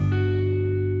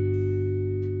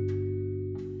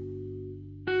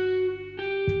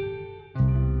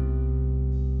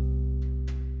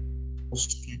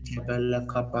Father,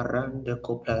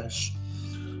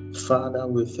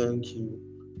 we thank you.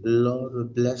 Lord, we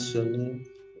bless your name.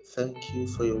 Thank you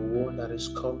for your word that is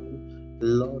coming.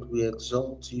 Lord, we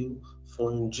exalt you,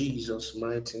 for in Jesus'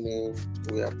 mighty name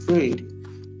we are prayed.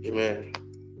 Amen.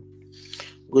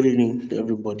 Good evening,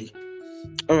 everybody.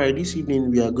 All right, this evening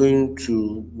we are going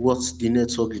to what the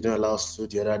network did not allow us to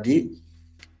do the other day,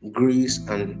 grace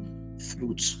and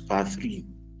fruits, part 3.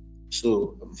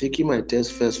 So I'm taking my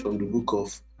text first from the book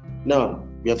of. Now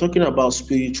we are talking about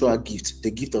spiritual gift, the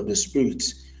gift of the Spirit,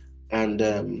 and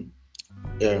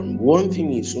one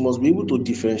thing is we must be able to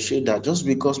differentiate that just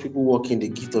because people walk in the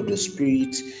gift of the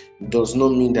Spirit does not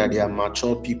mean that they are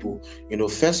mature people.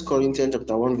 First Corinthians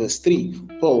chapter 1 verse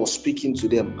 3, Paul was speaking to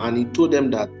them and he told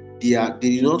them that they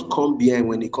did not come behind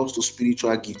when it comes to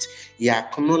spiritual gifts. He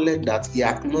acknowledged they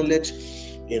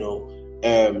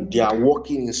are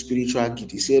walking in spiritual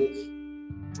gift. He said,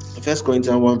 First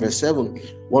Corinthians 1 verse 7,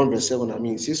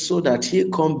 it says, so that he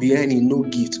come behind in no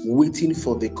gift, waiting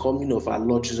for the coming of our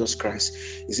Lord Jesus Christ.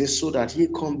 He says, so that he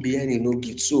come behind in no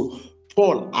gift. So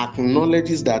Paul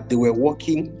acknowledges that they were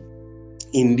walking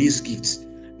in these gifts.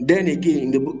 Then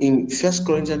again, in First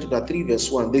Corinthians chapter 3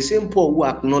 verse 1, the same Paul who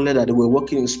acknowledged that they were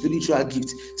walking in spiritual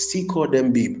gifts still called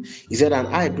them babe. He said, and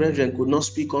I, brethren, could not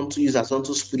speak unto you as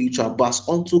unto spiritual, but as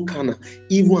unto carnal,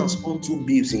 even as unto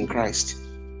babes in Christ.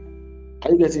 Are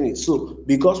you getting it? So,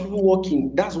 because people walk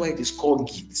in, that's why it is called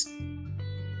gifts.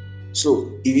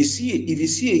 So, if you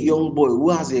see a young boy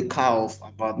who has a car of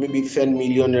about maybe 10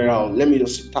 million naira, or let me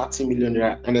just 30 million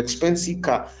naira, an expensive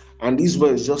car, and this boy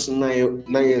is just 9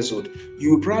 years old,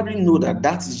 you will probably know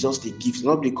that is just a gift,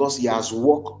 not because he has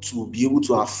worked to be able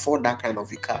to afford that kind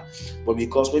of a car, but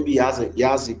because maybe he has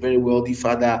a very wealthy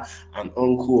father, an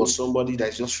uncle, or somebody that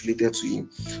is just related to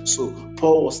him. So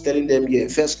Paul was telling them here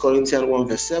in 1 Corinthians 1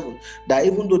 verse 7 that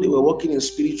even though they were working in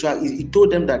spiritual, he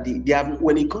told them that they have,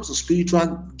 when it comes to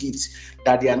spiritual gifts,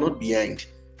 that they are not behind.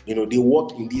 They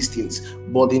walk in these things.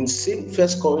 But in same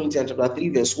First Corinthians chapter 3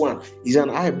 verse 1, is an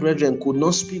I, brethren, could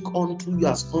not speak unto you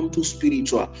as unto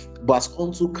spiritual, but as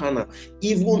unto carnal,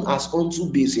 even as unto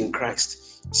babes in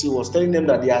Christ. So he was telling them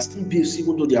that they are still babes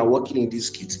even though they are working in these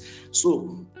gifts.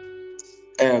 So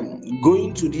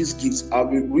going to these gifts, I'll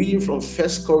be reading from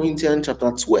First Corinthians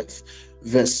chapter 12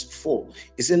 verse 4.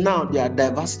 It said, now there are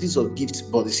diversities of gifts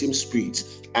but the same Spirit,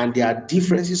 and there are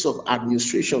differences of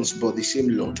administrations but the same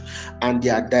Lord, and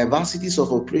there are diversities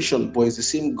of operation but it's the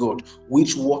same God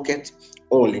which worketh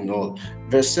all in all.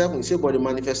 Verse 7, it said, but the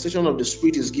manifestation of the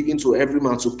Spirit is given to every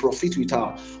man to profit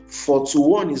withal. For to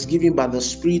one is given by the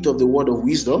Spirit of the word of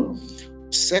wisdom,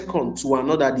 second, to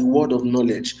another the word of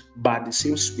knowledge by the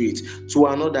same Spirit, to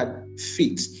another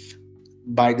faith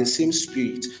by the same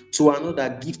Spirit, to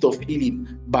another gift of healing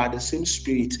by the same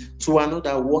Spirit, to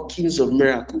another workings of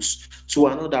miracles, to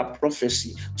another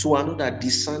prophecy, to another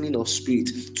discerning of spirit,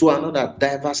 to another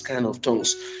diverse kind of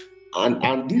tongues.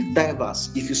 And this diverse,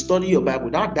 if you study your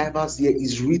Bible, that diverse there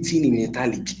is written in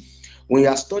italic. When you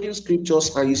are studying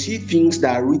scriptures and you see things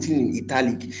that are written in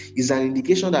italic, is an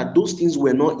indication that those things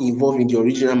were not involved in the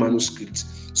original manuscript.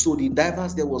 So the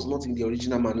diverse there was not in the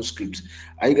original manuscript.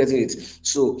 Are you getting it?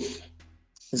 So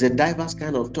it's a diverse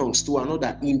kind of tongues, to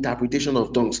another interpretation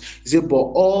of tongues. He said, but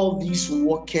all these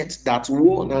worketh that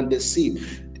one and the same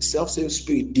self-same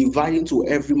Spirit, dividing to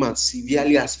every man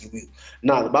severely as he will.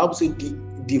 Now the Bible said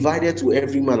divided to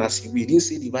every man as he will. It didn't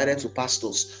say divided to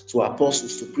pastors, to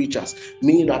apostles, to preachers,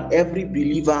 meaning that every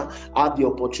believer had the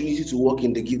opportunity to walk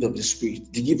in the gift of the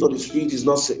Spirit. The gift of the Spirit is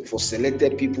not for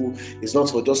selected people. It's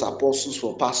not for just apostles,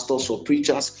 for pastors, for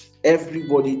preachers.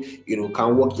 Everybody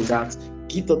can walk in that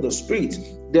gift of the Spirit.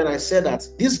 Then I said that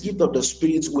this gift of the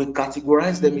Spirit, we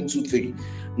categorize them into 3.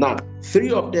 Now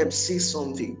 3 of them say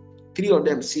something. 3 of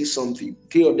them say something.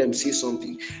 3 of them say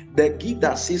something. The gift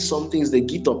that says something is the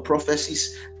gift of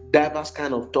prophecies, diverse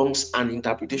kind of tongues, and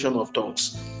interpretation of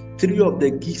tongues. 3 of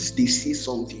the gifts, they say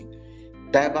something.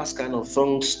 Diverse kind of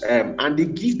tongues, and the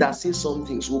gift that says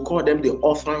something, so we'll call them the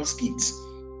utterance gifts.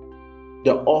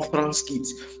 The utterance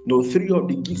gifts. 3 of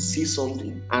the gifts say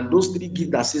something, and those 3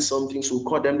 gifts that say something, so we'll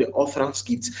call them the utterance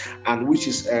gifts, and which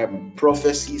is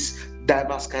prophecies,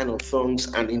 diverse kind of tongues,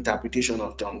 and interpretation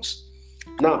of tongues.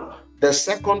 Now, the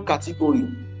second category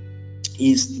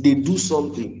is they do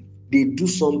something. They do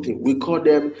something. We call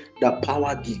them the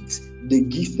power gifts. The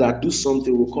gift that do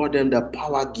something, we call them the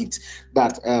power gift.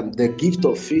 That the gift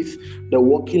of faith, the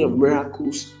working of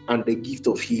miracles, and the gift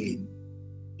of healing.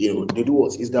 They do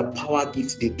what? Is the power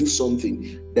gift. They do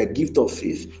something. The gift of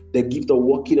faith, the gift of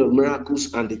working of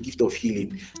miracles, and the gift of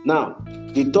healing. Now,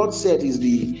 the third set is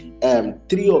the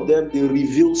 3 of them, they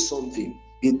reveal something.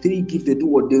 The 3 gifts, they do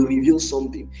what? They reveal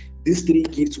something. These three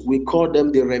gifts, we call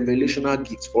them the revelational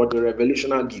gifts or the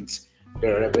revelational gifts. The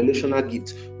revelational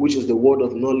gift, which is the word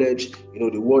of knowledge,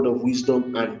 the word of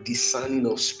wisdom, and discerning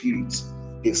of spirits.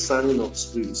 Discerning of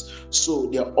spirits. So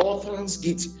the utterance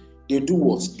gift, they do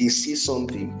what? They say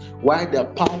something. While the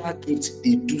power gift,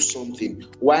 they do something.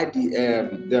 While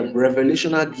the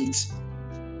revelational gift,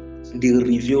 they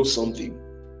reveal something.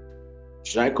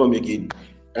 Should I come again?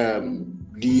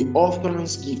 The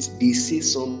utterance gift, they say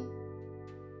something.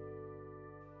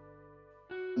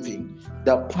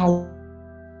 The power.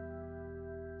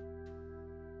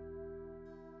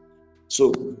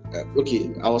 So,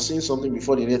 okay, I was saying something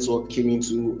before the network came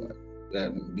into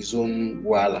his own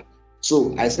wala.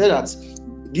 So I said that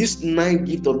these 9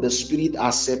 gifts of the Spirit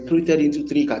are separated into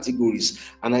 3 categories,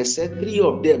 and I said 3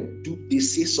 of them they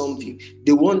say something.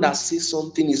 The one that says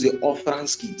something is the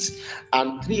utterance gift,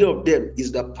 and 3 of them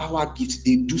is the power gift.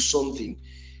 They do something.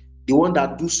 The one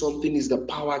that do something is the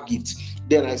power gift.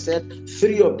 Then I said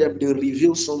 3 of them, they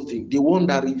reveal something. The one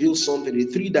that reveals something, the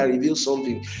 3 that reveal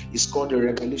something is called the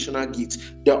revelational gift.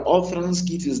 The utterance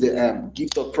gift is the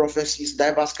gift of prophecies,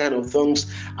 diverse kind of tongues,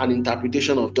 and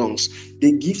interpretation of tongues.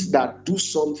 The gifts that do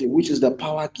something, which is the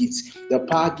power gift. The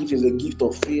power gift is the gift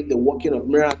of faith, the working of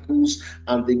miracles,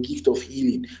 and the gift of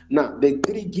healing. Now, the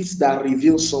 3 gifts that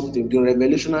reveal something, the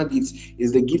revelational gift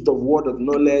is the gift of word of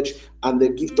knowledge, and the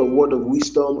gift of word of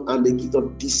wisdom, and the gift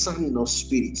of discerning of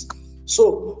spirits.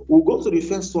 So we'll go to the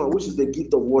first one, which is the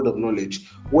gift of word of knowledge.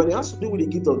 When it has to do with the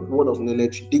gift of word of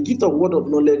knowledge, the gift of word of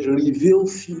knowledge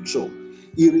reveals future.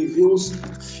 It reveals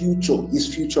future.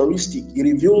 It's futuristic. It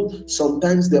reveals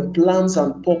sometimes the plans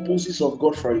and purposes of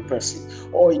God for a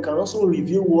person. Or it can also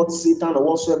reveal what Satan or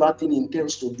whatsoever thing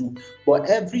intends to do. But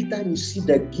every time you see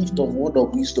the gift of word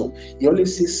of wisdom, it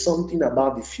always says something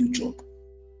about the future.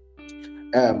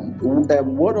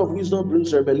 Word of wisdom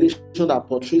brings revelation that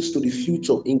portrays to the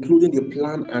future, including the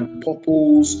plan and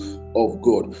purpose of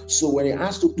God. So when it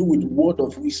has to do with word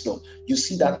of wisdom, you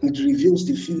see that it reveals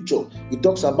the future. It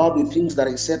talks about the things that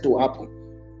is set to happen.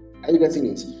 Are you getting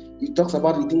it? It talks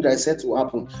about the things that is set to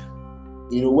happen.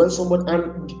 When someone,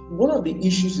 and one of the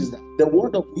issues is that the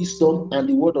word of wisdom and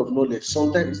the word of knowledge,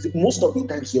 sometimes, most of the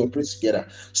times, they operate together.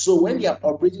 So when they are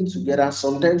operating together,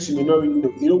 sometimes you may not really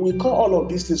know. We call all of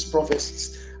these things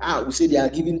prophecies. We say they are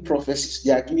giving prophecies.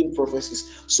 They are giving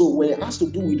prophecies. So when it has to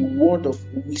do with the word of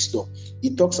wisdom,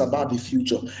 it talks about the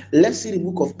future. Let's see the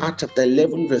book of Acts chapter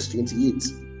 11 verse 28.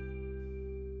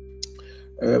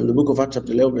 The book of Acts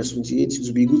chapter 11 verse 28. It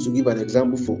would be good to give an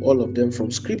example for all of them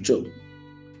from scripture.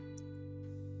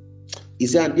 He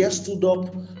said, and there stood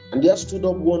up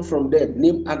one from them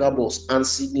named Agabus, and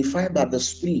signified by the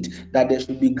Spirit that there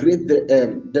should be great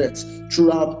death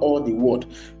throughout all the world,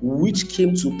 which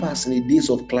came to pass in the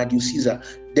days of Claudius Caesar.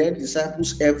 Then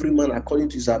disciples, every man according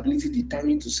to his ability,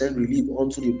 determined to send relief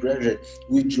unto the brethren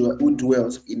who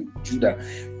dwelt in Judah.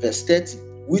 Verse 30.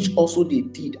 Which also they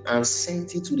did, and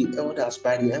sent it to the elders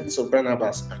by the hands of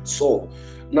Barnabas and Saul.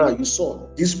 Now you saw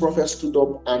this prophet stood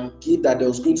up and gave that there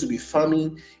was going to be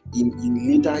famine in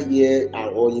later year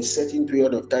or in certain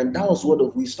period of time. That was word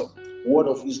of wisdom. Word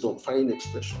of wisdom, fine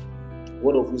expression.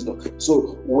 Word of wisdom.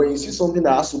 So when you see something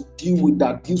that has to deals with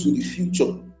the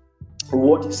future,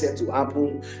 what is said to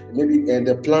happen, maybe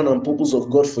the plan and purpose of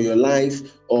God for your life,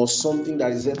 or something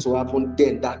that is said to happen,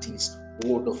 then that is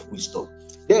word of wisdom.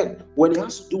 Then, when it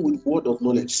has to do with word of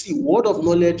knowledge, see, word of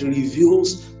knowledge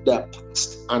reveals the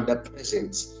past and the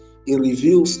present. It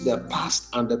reveals the past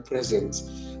and the present.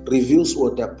 Reveals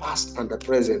what the past and the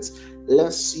present.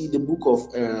 Let's see the book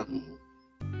of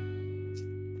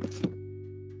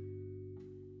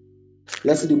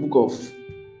let's see the book of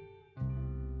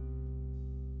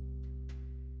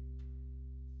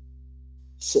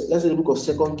let's say the book of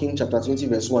 2 Kings chapter 20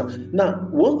 verse 1. Now,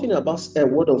 one thing about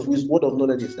word of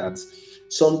knowledge is that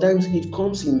sometimes it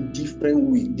comes in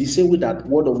different way. The same way that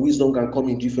word of wisdom can come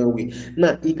in different way.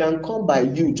 Now, it can come by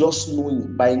you just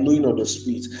knowing, by knowing of the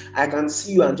Spirit. I can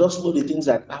see you and just know the things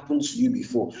that happened to you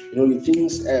before. The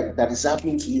things that is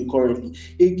happening to you currently.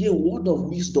 Again, word of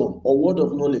wisdom or word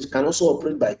of knowledge can also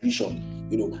operate by vision.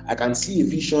 I can see a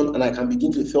vision and I can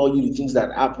begin to tell you the things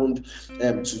that happened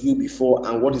to you before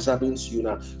and what is happening to you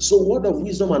now. So word of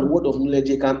wisdom and word of knowledge,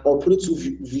 they can operate through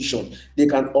vision. They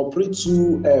can operate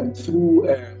through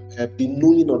the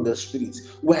knowing of the Spirit,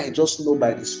 where I just know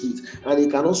by the Spirit. And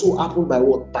it can also happen by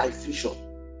what? By vision.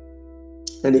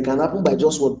 And it can happen by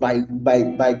just what? By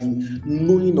the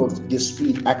knowing of the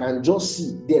Spirit. I can just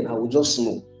see, then I will just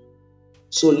know.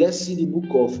 So let's see the book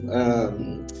of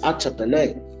Acts chapter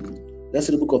 9. Let's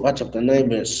see the book of Acts chapter 9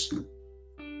 verse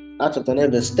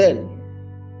 10.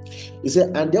 He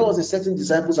said, and there was a certain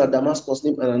disciples at Damascus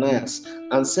named Ananias,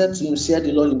 and said to him, said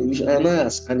the Lord in the vision,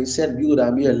 Ananias, and he said, behold, I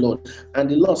am here, Lord. And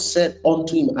the Lord said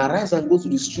unto him, arise and go to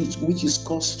the street which is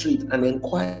called Straight, and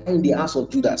inquire in the house of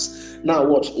Judas. Now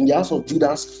watch, in the house of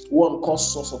Judas, one called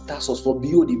Saul of Tarsus, for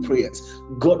behold, he prayers.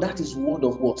 God, that is word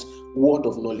of what? Word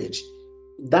of knowledge.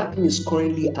 That thing is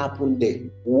currently happened there.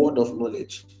 Word of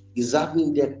knowledge is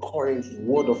happening there currently.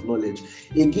 Word of knowledge.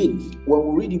 Again, when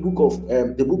we read the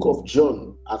book of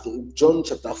John, I think John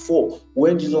chapter 4,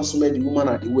 when Jesus met the woman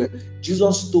at the well,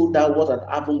 Jesus told her what had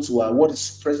happened to her, what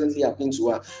is presently happening to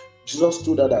her. Jesus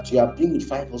told her that you have been with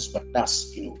 5 husbands.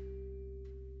 That's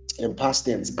in past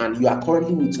tense, and you are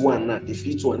currently with one now, the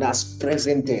fifth one, that's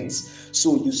present tense.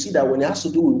 So you see that when it has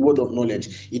to do with word of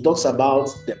knowledge, it talks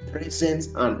about the present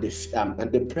and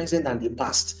the present and the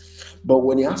past. But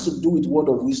when it has to do with word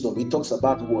of wisdom, it talks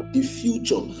about what? The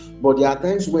future. But there are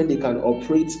times when they can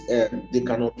operate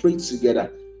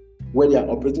together. When they are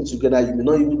operating together, you may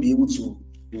not even be able to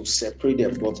separate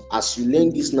them. But as you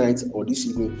learn this night or this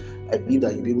evening, I believe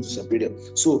that you'll be able to separate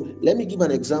them. So let me give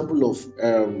an example of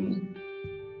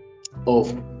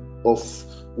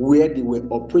where they were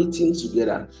operating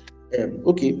together.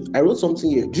 Okay, I wrote something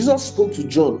here. Jesus spoke to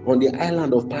John on the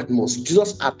island of Patmos.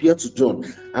 Jesus appeared to John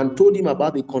and told him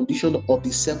about the condition of the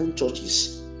 7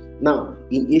 churches. Now,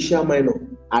 in Asia Minor,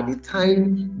 at the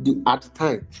time,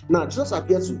 now Jesus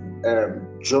appeared to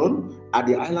John at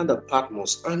the island of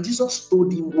Patmos, and Jesus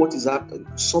told him what is happening,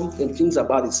 things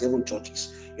about the 7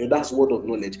 churches. That's word of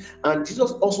knowledge. And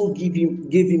Jesus also gave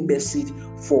him message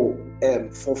for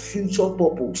future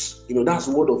purpose. That's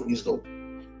word of wisdom.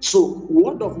 So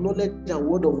word of knowledge and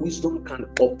word of wisdom can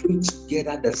operate together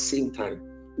at the same time.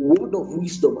 Word of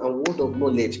wisdom and word of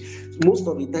knowledge, most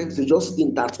of the times they just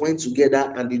intertwine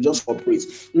together and they just operate.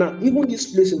 Now, even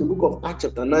this place in the book of Acts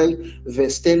chapter 9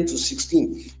 verse 10 to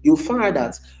 16, you'll find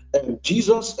that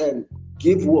Jesus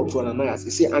gave word to Ananias.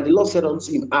 He said, and the Lord said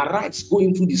unto him, arise, go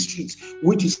into the street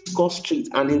which is called Straight,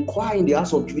 and inquire in the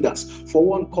house of Judas for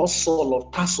one called Saul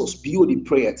of Tarsus, behold, he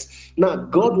prayeth. Now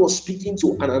God was speaking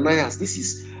to Ananias. This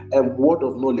is word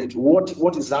of knowledge,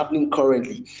 what is happening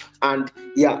currently. And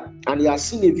he has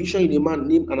seen a vision in a man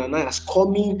named Ananias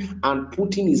coming and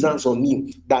putting his hands on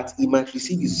him that he might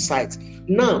receive his sight.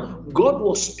 Now God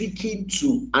was speaking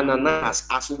to Ananias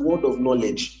as a word of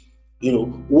knowledge,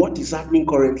 what is happening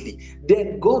currently.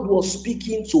 Then God was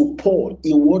speaking to Paul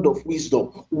in word of wisdom,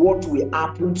 what will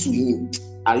happen to him.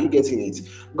 Are you getting it?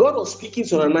 God was speaking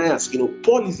to Ananias.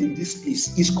 Paul is in this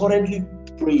place, he's currently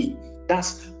praying.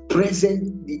 That's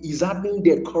present, is happening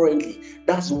there currently.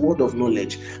 That's the word of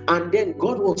knowledge. And then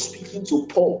God was speaking to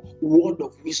Paul, word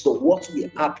of wisdom, what will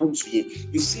happen to him.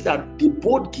 You see that the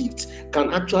both gifts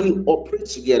can actually operate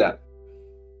together.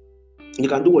 You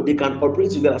can do what they can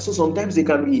operate together. So sometimes they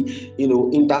can be,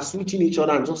 interswitching each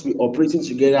other and just be operating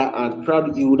together. And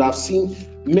probably you would have seen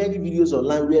many videos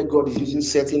online where God is using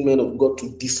certain men of God to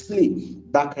display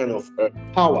that kind of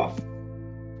power.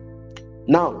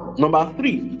 Now, number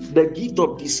 3, the gift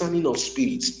of discerning of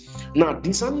spirits. Now,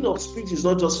 discerning of spirits is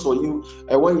not just for you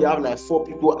when you have like 4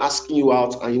 people asking you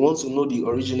out and you want to know the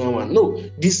original one. No,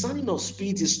 discerning of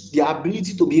spirit is the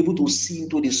ability to be able to see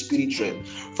into the spirit realm.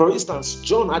 For instance,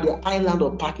 John at the island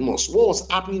of Patmos, what was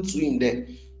happening to him there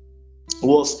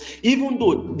was, even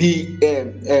though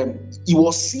he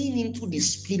was seeing into the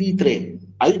spirit realm.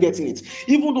 Are you getting it?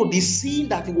 Even though the seeing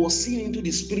that he was seeing into the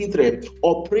spirit realm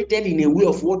operated in a way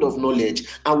of word of knowledge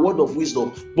and word of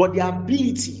wisdom, but the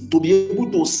ability to be able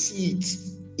to see it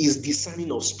is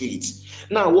discerning of spirits.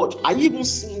 Now, what are you even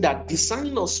seeing that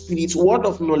discerning of spirits, word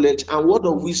of knowledge, and word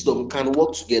of wisdom can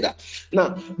work together?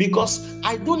 Now, because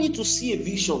I don't need to see a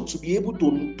vision to be able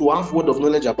to have word of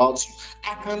knowledge about you.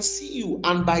 I can see you,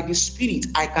 and by the spirit,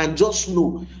 I can just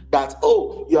know that,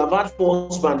 oh, you have had 4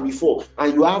 husbands before,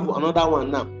 and you have another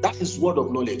one now. That is word of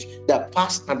knowledge, the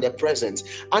past and the present.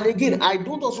 And again, I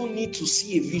don't also need to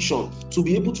see a vision to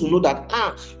be able to know that,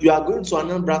 you are going to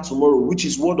Anambra tomorrow, which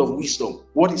is word of wisdom.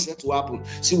 What is set to happen?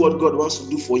 See what God wants to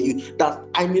do for you. That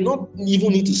I may not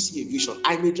even need to see a vision.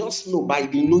 I may just know by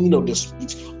the knowing of the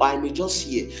spirit, or I may just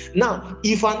hear. Now,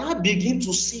 if I now begin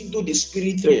to see into the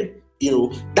spirit realm,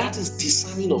 that is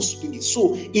discerning of spirit.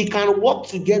 So it can work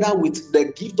together with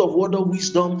the gift of word of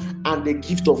wisdom and the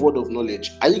gift of word of knowledge.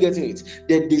 Are you getting it?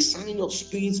 The discerning of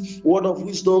spirit, word of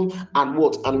wisdom, and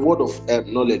word of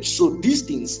knowledge. So these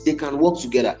things, they can work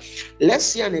together. Let's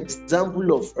see an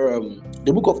example of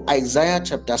the book of Isaiah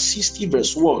chapter 60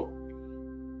 verse 1.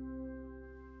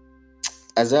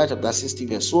 Isaiah chapter 60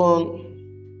 verse 1.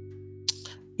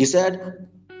 He said,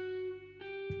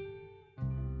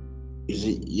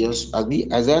 yes,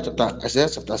 Isaiah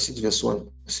chapter 6 verse 1.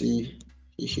 See,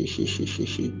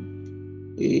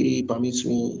 Permit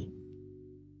me.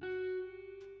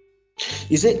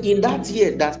 He said, in that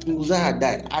year that King Uzziah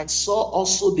died, I saw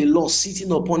also the Lord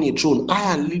sitting upon a throne,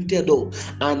 high and lifted up,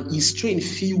 and his train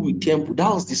filled with temple.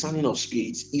 That was discerning of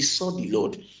spirits. He saw the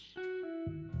Lord.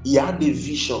 He had a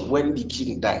vision when the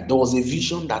king died. There was a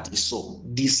vision that he saw,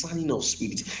 discerning of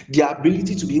spirit, the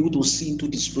ability to be able to see into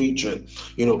the spiritual.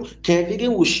 Ken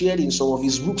Hagin was shared in some of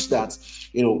his books that,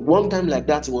 one time like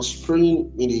that, he was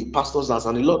praying in the pastor's house,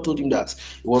 and the Lord told him that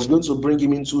he was going to bring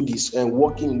him into this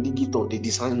walking in the gift of the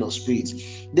discerning of spirit.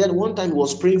 Then one time he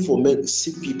was praying for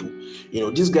sick people.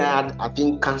 This guy had, I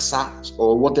think, cancer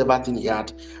or whatever thing he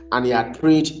had, and he had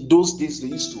prayed. Those days they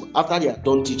used to, after they had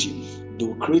done teaching, they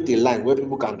will create a line where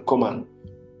people can come and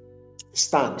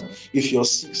stand if you're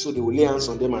sick, so they will lay hands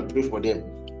on them and pray for them.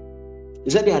 He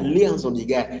said they had lay hands on the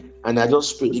guy, and I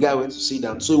just prayed. The guy went to sit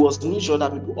down, so he was making sure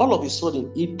that people. All of a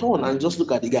sudden, he turned and just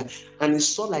looked at the guy, and he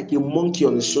saw like a monkey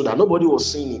on his shoulder. Nobody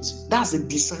was seeing it. That's the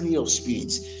discerning of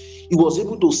spirits. He was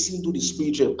able to see into the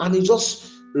spiritual, and he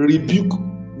just rebuked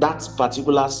that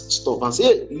particular stuff and say,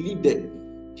 "Hey, leave them."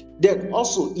 Then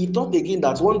also he thought again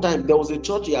that one time there was a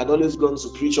church he had always gone to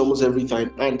preach almost every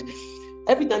time, and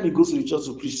every time he goes to the church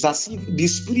to preach, it's as if the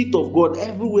Spirit of God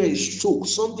everywhere is choked.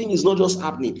 Something is not just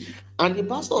happening. And the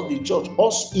pastor of the church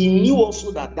also, he knew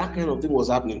also that kind of thing was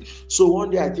happening. So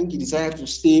one day I think he decided to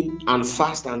stay and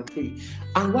fast and pray.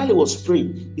 And while he was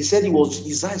praying, he said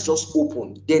his eyes just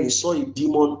opened. Then he saw a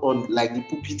demon on like the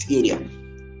pulpit area.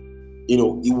 He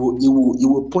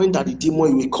will point at the demon,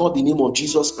 he will call the name of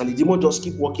Jesus, and the demon just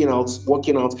keep walking out.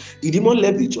 The demon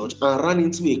left the church and ran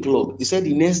into a club. He said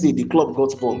the next day the club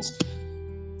got burnt.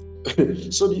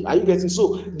 So are you getting?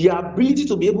 So the ability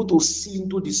to be able to see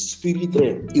into the spirit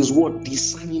realm is what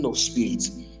discerning of spirit.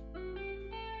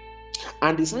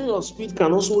 And discerning of spirit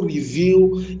can also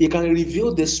reveal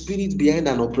the spirit behind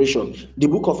an operation. The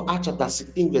book of Acts chapter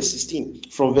 16 verse 16,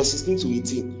 from verse 16 to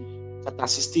 18. Chapter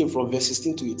 16 from verse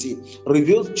 16 to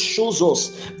 18 shows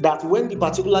us that when the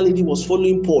particular lady was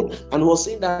following Paul and was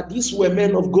saying that these were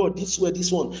men of God, this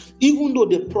one, even though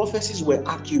the prophecies were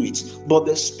accurate, but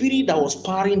the spirit that was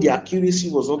powering the accuracy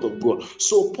was not of God.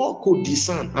 So Paul could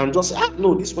discern and just say,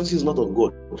 no, this person is not of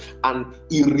God, and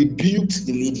he rebuked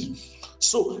the lady.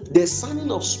 So the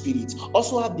discerning of spirit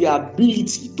also have the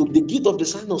ability to, the gift of the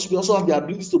discerning of spirit also have the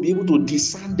ability to be able to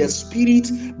discern the spirit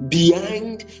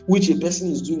behind which a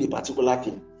person is doing a particular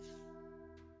thing.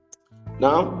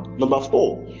 Now, number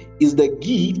 4 is a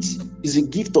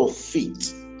gift of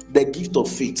faith. The gift of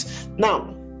faith.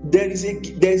 Now, there's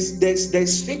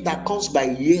faith that comes by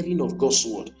hearing of God's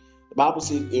word. The Bible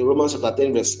says in Romans chapter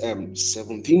 10 verse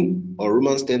 17, or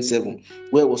Romans 10:7,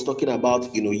 where it was talking about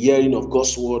hearing of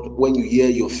God's word. When you hear,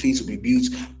 your faith will be built.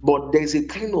 But there's a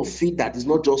kind of faith that is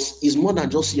more than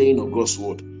just hearing of God's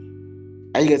word.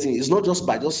 Are you getting it? It's not just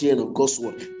by just hearing of God's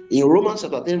word. In Romans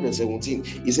chapter 10 verse 17,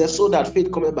 it says, so that faith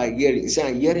cometh by hearing. It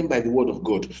says, and hearing by the word of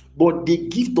God. But the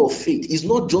gift of faith is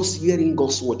not just hearing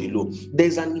God's word alone.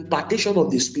 There's an impartation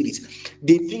of the spirit.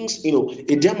 The things,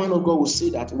 a dear man of God will say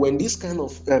that when this kind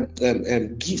of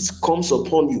gift comes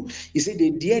upon you, he said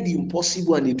they dare the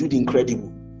impossible and they do the incredible.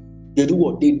 They do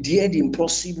what? They dare the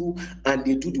impossible and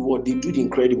they do the what? They do the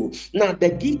incredible. Now, the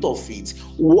gift of faith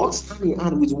works hand in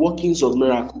hand with workings of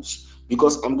miracles,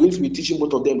 because I'm going to be teaching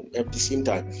both of them at the same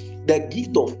time. The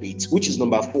gift of faith, which is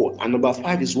number 4, and number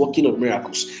 5 is working of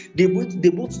miracles. They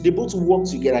both work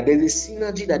together. There's a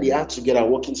synergy that they have together,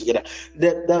 working together.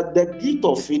 The gift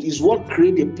of faith is what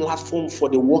creates a platform for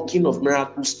the working of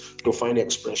miracles to find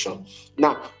expression.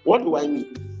 Now, what do I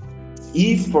mean?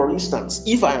 If, for instance,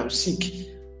 if I am sick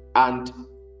and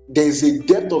there's a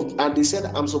depth of, and they said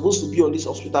I'm supposed to be on this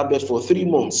hospital bed for 3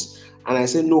 months, and I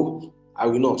said no, I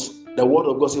will not. The word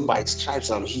of God said, by stripes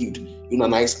I'm healed.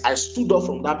 And I stood up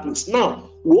from that place. Now,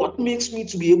 what makes me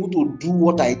to be able to do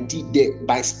what I did there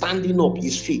by standing up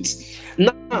is faith.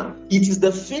 Now, it is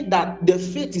the faith that the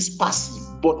faith is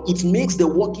passive, but it makes the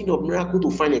working of miracle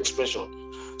to find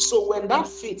expression. So when that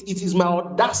faith, it is my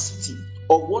audacity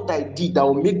of what I did that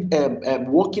will make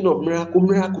working of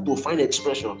miracle to find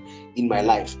expression in my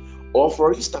life. Or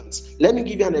for instance, let me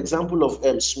give you an example of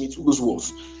Smith Wigglesworth.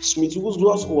 Smith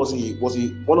Wigglesworth was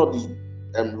one of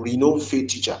the renowned faith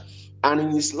teacher, and in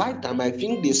his lifetime, I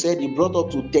think they said he brought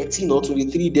up to 13 or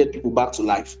 23 dead people back to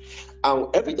life. And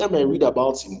every time I read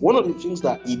about him, one of the things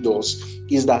that he does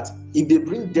is that if they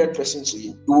bring dead person to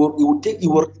him, he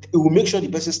will make sure the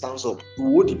person stands up. He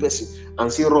will hold the person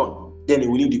and say run. Then he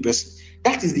will leave the person.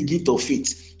 That is the gift of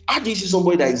faith. How do you see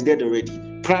somebody that is dead already,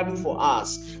 probably for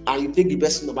hours, and you take the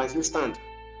person up and say stand?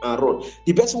 and run.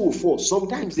 The person will fall.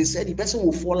 Sometimes they said the person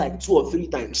will fall like 2 or 3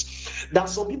 times. That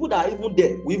some people that are even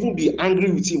there will even be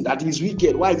angry with him that he's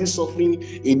wicked. Why is he suffering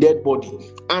a dead body?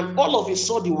 And all of a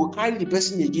sudden will carry the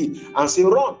person again and say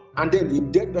run, and then the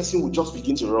dead person will just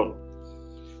begin to run.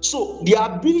 So the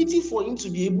ability for him to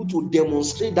be able to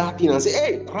demonstrate that thing and say,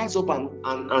 hey, rise up and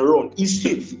run is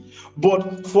faith.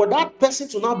 But for that person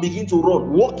to now begin to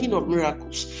run, working of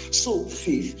miracles, so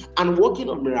faith and working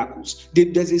of miracles,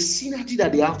 there's a synergy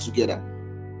that they have together.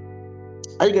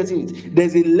 Are you getting it?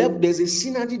 There's a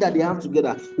synergy that they have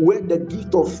together where the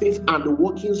gift of faith and the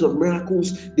workings of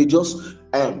miracles, they just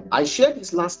I shared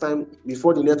this last time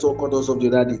before the network cut us off the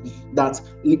other day, that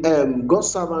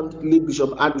God's servant, late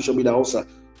Bishop Archbishop Idahosa,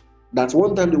 that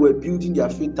one time they were building their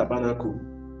faith tabernacle,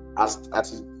 as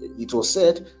it was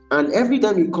said, and every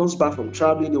time he comes back from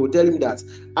traveling, they will tell him that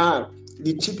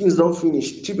the chippings don't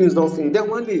finish. Then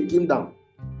one day he came down.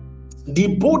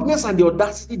 The boldness and the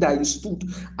audacity that he stood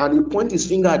and he pointed his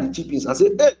finger at the chippings and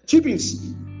said, hey, chippings,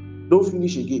 don't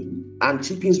finish again. And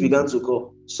chippings began to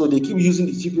come. So they keep using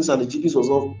the chippings and the chippings was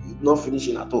not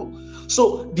finishing at all.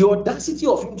 So the audacity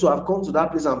of him to have come to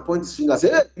that place and point his finger and say,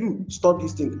 hey, you stop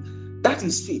this thing, that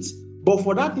is faith. But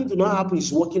for that thing to not happen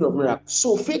is working of miracles.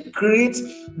 So faith creates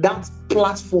that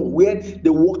platform where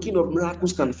the working of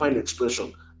miracles can find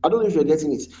expression. I don't know if you're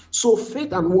getting it. So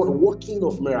faith and what? Working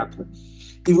of miracle.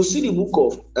 If you see the book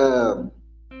of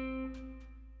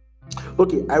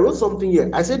I wrote something here.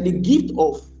 I said the gift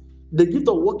of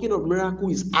working of miracle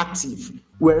is active,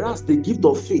 whereas the gift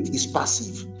of faith is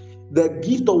passive. The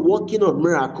gift of working of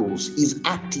miracles is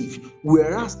active,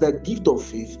 whereas the gift of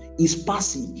faith is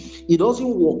passive. It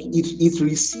doesn't work, it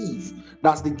receives.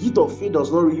 That's the gift of faith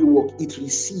does not really work, it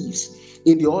receives.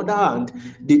 In the other hand,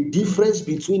 the difference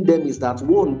between them is that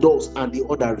one does and the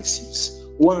other receives.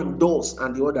 One does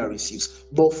and the other receives.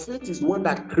 But faith is the one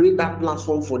that creates that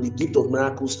platform for the gift of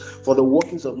miracles, for the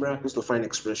workings of miracles to find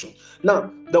expression.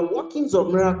 Now, the workings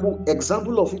of miracle,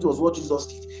 example of it was what Jesus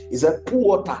did. He said,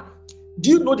 pour water. Do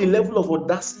you know the level of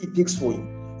audacity it takes for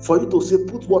you to say,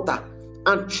 put water?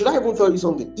 And should I even tell you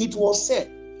something? It was said.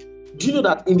 Do you know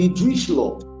that in the Jewish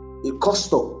law, a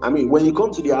custom, when you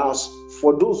come to the house,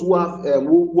 for those who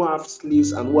have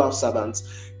slaves and who have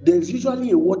servants, there's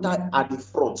usually a water at the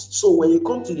front. So when you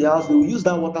come to the house, they will use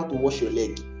that water to wash your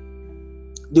leg.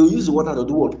 They will use the water to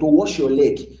do what? To wash your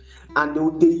leg. And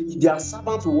their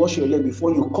servants will wash your leg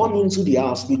before you come into the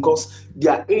house because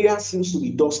their area seems to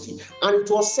be dusty. And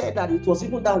it was said that it was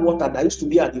even that water that used to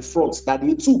be at the front that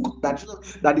they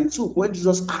took when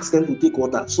Jesus asked them to take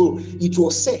water. So it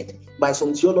was said by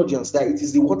some theologians that it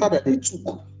is the water that they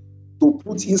took to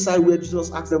put inside where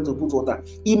Jesus asked them to put water.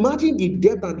 Imagine the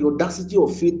depth and the audacity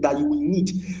of faith that you will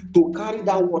need to carry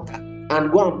that water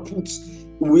and go and put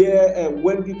where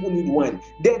when people need wine.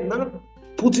 Then now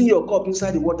putting your cup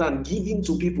inside the water and giving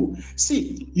to people.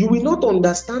 See, you will not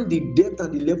understand the depth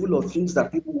and the level of things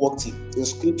that people worked in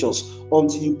scriptures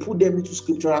until you put them into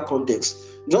scriptural context.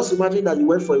 Just imagine that you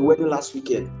went for a wedding last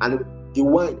weekend and the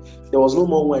wine, there was no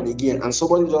more wine again, and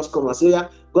somebody just come and say, yeah,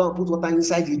 go and put water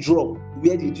inside the drum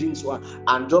where the drinks were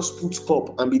and just put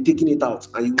cup and be taking it out,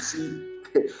 and you see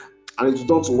and it will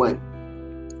turn to wine.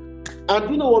 And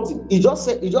you know one thing, he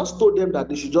just told them that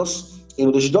they should just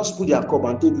put their cup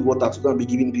and take the water to go and be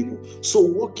giving people. So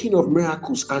working of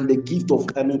miracles and the gift of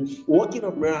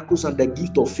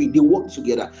faith, they work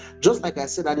together. Just like I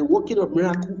said, that the working of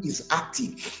miracle is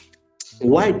active,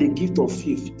 while the gift of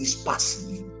faith is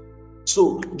passive.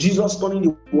 So Jesus turning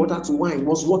the water to wine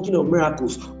was working of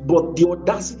miracles, but the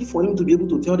audacity for him to be able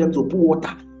to tell them to put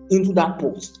water into that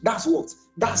pot,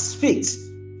 that's faith.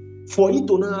 For it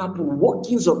to not happen,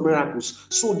 workings of miracles.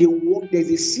 So there's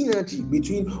a synergy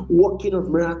between working of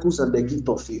miracles and the gift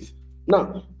of faith.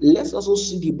 Now, let's also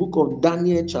see the book of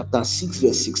Daniel chapter 6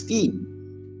 verse 16.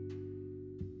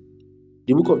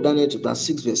 The book of Daniel chapter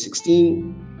 6 verse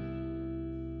 16.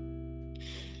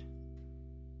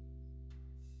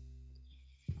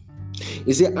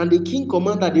 He said, and the king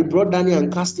commanded, they brought Daniel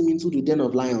and cast him into the den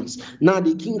of lions. Now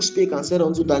the king spake and said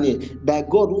unto Daniel, thy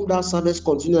God whom thou servest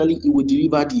continually, he will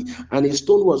deliver thee. And a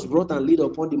stone was brought and laid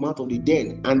upon the mouth of the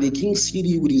den. And the king sealed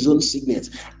it with his own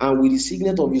signet, and with the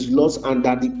signet of his lords, and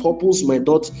that the purpose might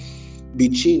not be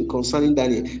changed concerning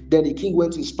Daniel. Then the king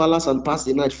went to his palace and passed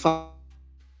the night fasting.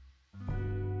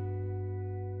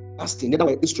 Then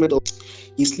the instrument of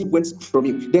his sleep went from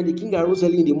him. Then the king arose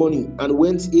early in the morning and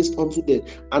went haste unto them.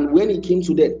 And when he came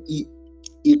to them,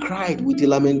 he cried with a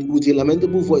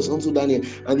lamentable voice unto Daniel,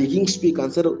 and the king spake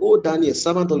and said, O Daniel,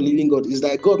 servant of the living God, is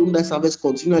thy God whom thou servest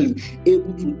continually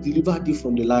able to deliver thee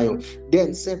from the lion?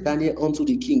 Then said Daniel unto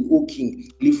the king, O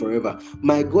king, live forever.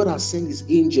 My God has sent his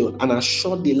angel and has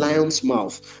shut the lion's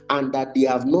mouth, and that they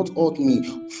have not hurt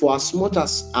me, for as much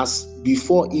as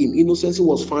before him innocency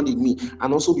was found in me,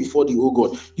 and also before the O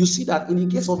God. You see that in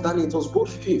the case of Daniel, it was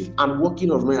both faith and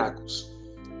working of miracles.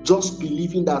 Just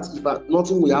believing that if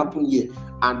nothing will happen here,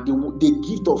 and the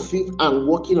gift of faith and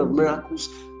working of miracles,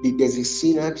 there's a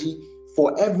synergy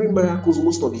for every miracle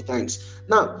most of the times.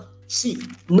 Now, see,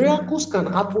 miracles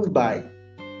can happen by,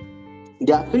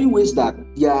 there are three ways that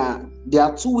there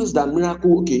are two ways that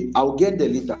miracle, okay, I'll get there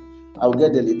later.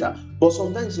 But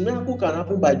sometimes miracle can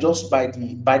happen by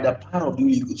the power of the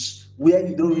Holy Ghost, where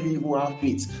you don't really even have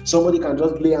faith. Somebody can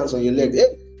just lay hands on your leg,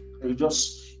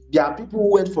 there are people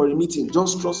who went for a meeting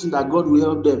just trusting that God will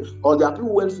help them, or there are people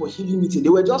who went for healing meeting. They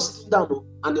were just sitting down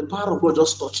and the power of God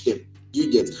just touched them.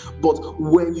 You get? But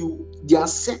there are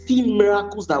certain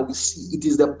miracles that we see. It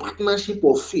is the partnership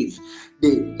of faith, the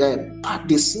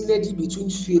synergy between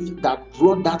faith that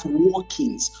brought that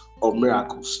workings of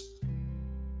miracles.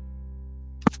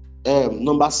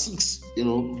 Number 6,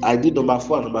 I did number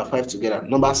 4 and number 5 together.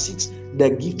 Number 6, the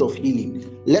gift of healing.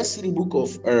 Let's see the book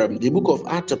of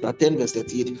Acts chapter 10 verse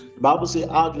 38. The Bible says,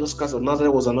 how Jesus Christ of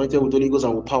Nazareth was anointed with Holy Ghost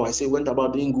and with power. I say, went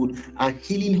about doing good and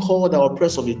healing all that were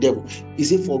oppressed of the devil. He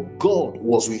said, for God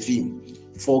was with him.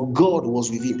 For God was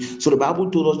with him. So the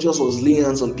Bible told us Jesus was laying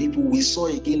hands on people. We saw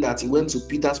again that he went to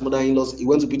Peter's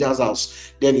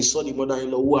house. Then he saw the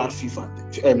mother-in-law who had fever.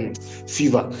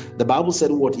 The Bible said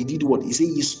what? He did what? He said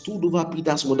he stood over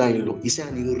Peter's mother-in-law. He said,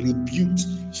 and he rebuked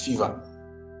fever.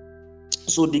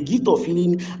 So the gift of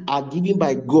healing are given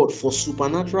by God for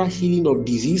supernatural healing of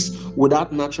disease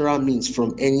without natural means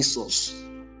from any source.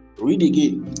 Read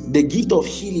again. The gift of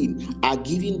healing are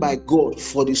given by God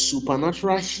for the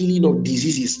supernatural healing of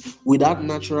diseases without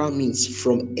natural means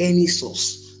from any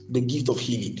source. The gift of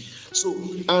healing. So,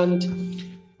 and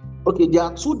okay, there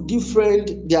are two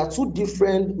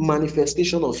different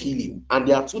manifestations of healing, and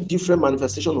there are two different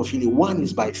manifestations of healing. One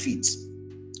is by faith.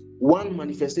 One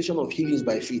manifestation of healing is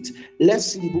by faith. Let's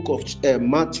see the book of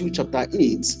Matthew chapter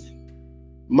 8.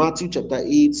 Matthew chapter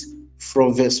 8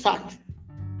 from verse 5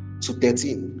 to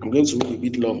 13. I'm going to read a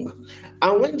bit longer.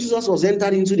 And when Jesus was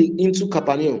entered into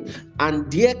Capernaum,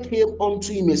 and there came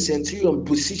unto him a centurion,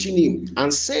 beseeching him,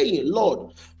 and saying,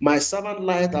 Lord, my servant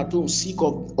lieth at home, sick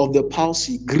of the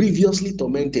palsy, grievously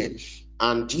tormented.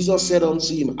 And Jesus said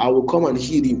unto him, I will come and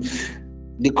heal him.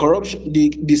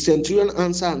 The centurion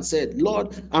answered and said,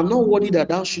 Lord, I'm not worthy that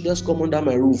thou shouldest come under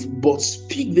my roof, but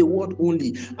speak the word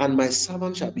only, and my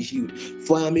servant shall be healed.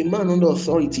 For I am a man under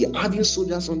authority, having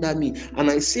soldiers under me.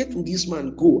 And I say to this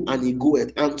man, go, and he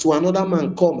goeth, and to another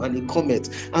man, come, and he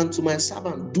cometh, and to my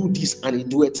servant, do this, and he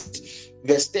doeth.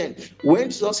 Verse 10,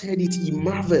 when Jesus heard it, he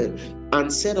marveled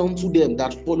and said unto them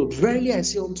that followed, verily I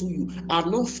say unto you, I have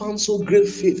not found so great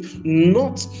faith,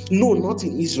 not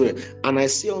in Israel. And I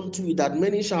say unto you that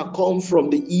many shall come from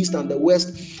the east and the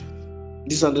west.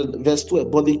 This is verse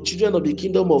 12. But the children of the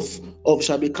kingdom of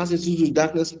shall be cast into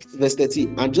darkness. Verse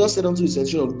 13. And just said unto his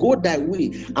centurion, go thy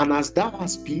way, and as thou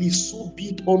hast believed, so be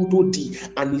it unto thee.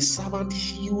 And his servant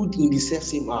healed in the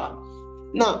same hour.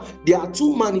 Now, there are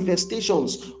two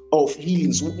manifestations of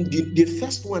healings. The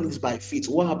first one is by faith.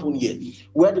 What happened here?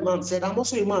 Where the man said, I'm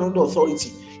also a man under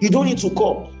authority. You don't need to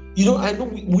come. I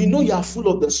know we know you are full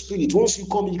of the Spirit. Once you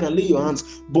come, you can lay your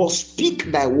hands, but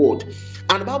speak thy word.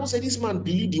 And the Bible said this man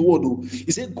believed the word. He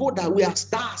said, go thy way as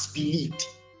thou hast believed.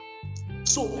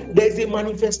 So there is a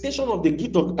manifestation of the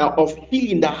gift of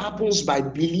healing that happens by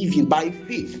believing, by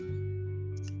faith.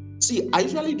 See, I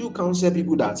usually do counsel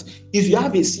people that if you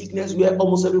have a sickness where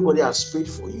almost everybody has prayed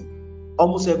for you,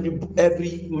 almost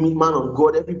every man of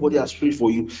God, everybody has prayed for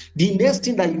you, the next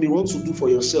thing that you may want to do for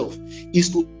yourself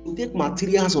is to take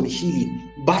materials on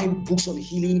healing, buy books on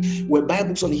healing,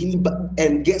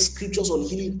 and get scriptures on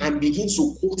healing and begin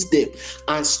to quote them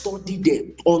and study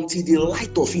them until the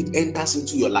light of it enters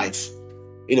into your life.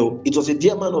 It was a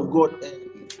dear man of God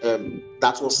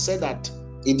that was said that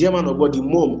a dear man of God, the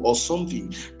mom or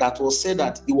something, that was said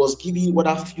that he was giving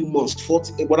whether 2 months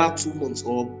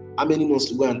or how many months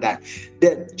to go and die.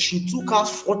 Then she took out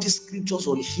 40 scriptures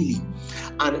on healing,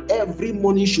 and every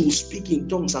morning she would speak in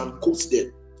tongues and quote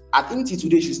them. I think till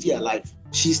today she's still alive.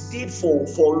 She stayed for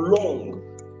long.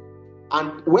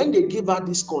 And when they gave her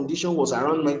this condition was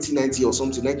around 1990 or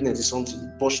something, 1990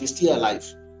 something, but she's still alive.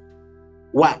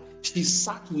 Why? She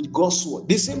sat with God's word.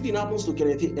 The same thing happens to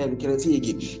Kenneth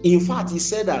again. In fact, he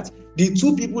said that the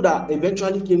two people that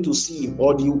eventually came to see him,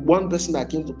 or the one person that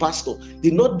came to pastor,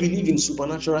 did not believe in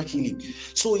supernatural healing.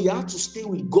 So he had to stay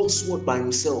with God's word by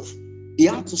himself. He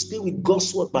had to stay with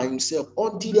God's word by himself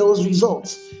until there was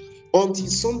results, until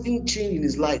something changed in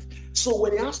his life. So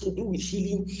when it has to do with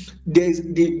healing, there's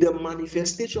the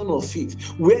manifestation of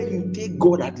faith, where you take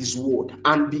God at his word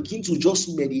and begin to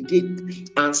just meditate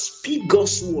and speak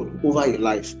God's word over your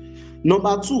life.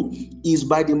 Number 2 is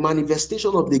by the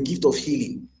manifestation of the gift of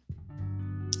healing.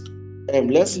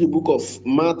 Let's see the book of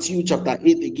Matthew chapter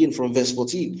 8 again from verse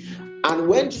 14. And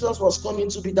when Jesus was coming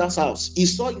to Peter's house, he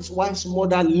saw his wife's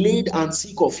mother laid and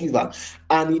sick of fever,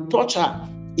 and he touched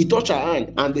her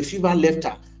hand, and the fever left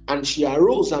her, and she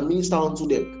arose and ministered unto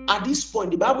them. At this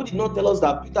point, the Bible did not tell us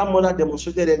that Peter's mother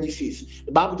demonstrated any faith.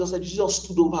 The Bible just said Jesus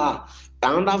stood over her.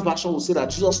 Another version will say that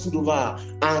Jesus stood over her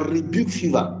and rebuked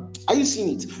fever. Are you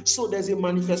seeing it? So there's a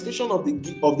manifestation of healing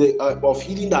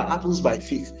that happens by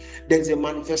faith. There's a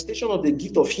manifestation of the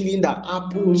gift of healing that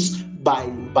happens by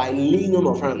laying on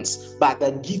of hands, by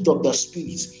the gift of the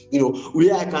Spirit.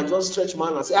 Where I can just stretch my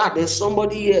hand and say, there's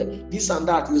somebody here, this and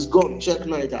that is gone. Check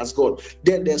now, it has gone.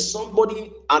 Then there's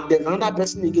somebody, and there's another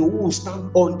person again who will stand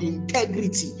on the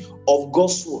integrity of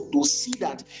God's word to see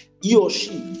that he or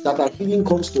she, that a healing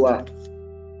comes to her.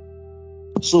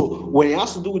 So when it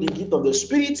has to do with the gift of the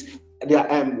Spirit,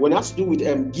 when it has to do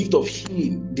with gift of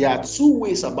healing, there are 2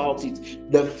 ways about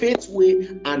it: the faith way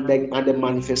and the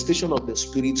manifestation of the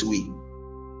Spirit way.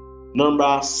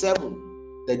 Number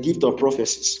 7, the gift of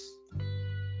prophecies.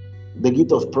 The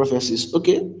gift of prophecies.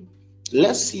 Okay,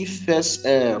 let's see first.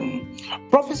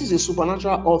 Prophecy is a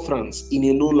supernatural utterance in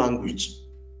a known language.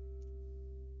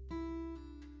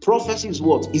 Prophecy is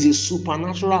what? Is a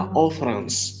supernatural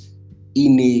utterance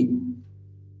in a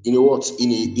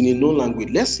known language.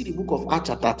 Let's see the book of Acts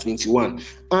chapter 21.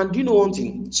 And you know one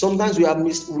thing? Sometimes we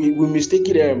mistake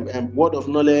it word of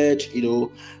knowledge,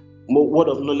 word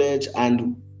of knowledge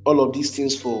and all of these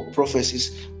things for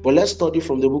prophecies. But let's study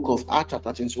from the book of Acts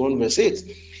chapter 21 verse 8.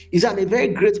 Is that a very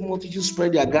great multitude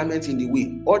spread their garments in the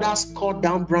way. Others cut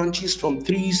down branches from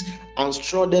trees and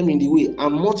strawed them in the way.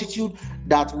 And multitude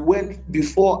that went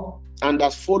before and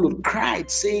that followed cried,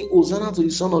 saying, Hosanna to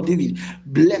the Son of David.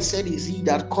 Blessed is he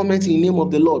that cometh in the name of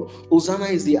the Lord. Hosanna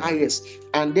is the highest.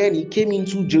 And then he came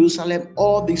into Jerusalem.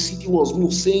 All the city was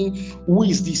moved, saying, Who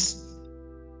is this?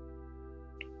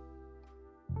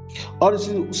 All the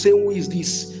city saying, Who is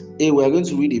this? Hey, we are going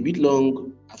to read a bit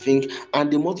long, I think. And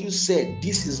the multitude said,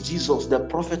 This is Jesus, the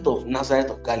prophet of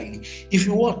Nazareth of Galilee. If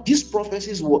you want, these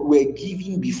prophecies were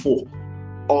given before,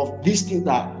 of these things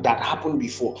that happened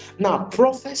before. Now,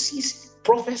 prophecy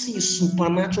is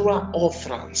supernatural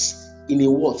utterance in a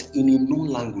known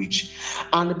language.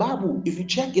 And the Bible, if you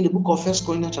check in the book of 1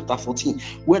 Corinthians chapter 14,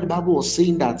 where the Bible was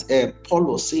saying that Paul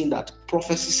was saying that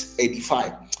prophecies edify.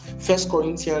 1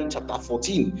 Corinthians chapter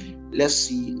 14. Let's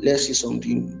see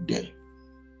something there.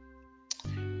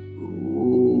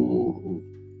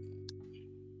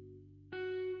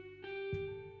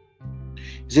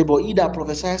 Say, but he that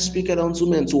prophesies speaketh unto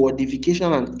men to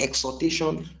edification and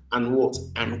exhortation and what?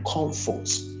 And comfort.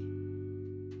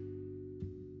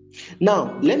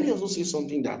 Now, let me also say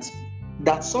something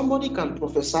that somebody can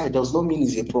prophesy does not mean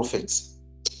he's a prophet.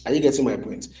 Are you getting my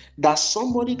point? That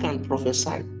somebody can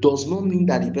prophesy does not mean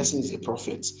that the person is a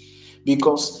prophet.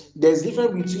 Because there's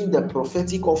difference between the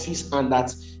prophetic office and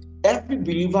that every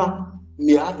believer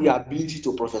may have the ability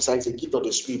to prophesy. It's a gift of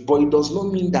the Spirit, but it does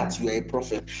not mean that you are a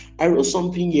prophet. I wrote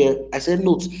something here. I said,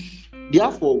 note,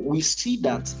 therefore, we see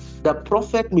that the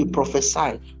prophet may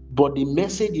prophesy, but the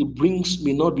message he brings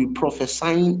may not be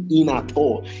prophesying in at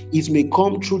all. It may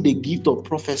come through the gift of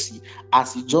prophecy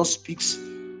as he just speaks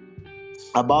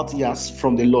about it as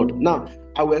from the Lord. Now,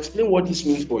 I will explain what this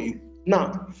means for you.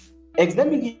 Now, let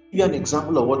me give you an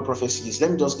example of what prophecy is.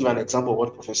 Let me just give an example of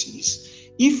what prophecy is.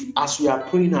 If, as we are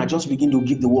praying, I just begin to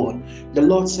give the word, the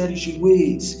Lord said you should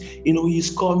wait.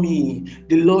 He's coming.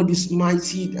 The Lord is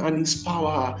mighty and his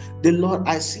power. The Lord,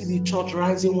 I see the church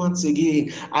rising once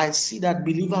again. I see that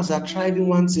believers are thriving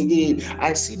once again.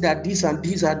 I see that this and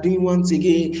these are doing once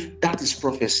again. That is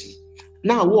prophecy.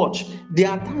 Now watch. There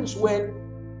are times when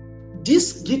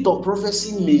this gift of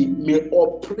prophecy may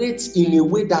operate in a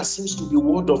way that seems to be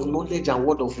word of knowledge and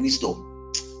word of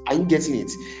wisdom. Are you getting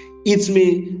it? It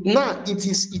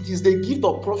is the gift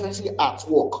of prophecy at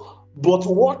work, but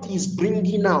what is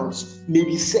bringing out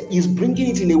maybe is bringing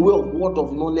it in a way of word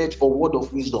of knowledge or word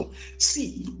of wisdom.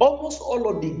 See, almost all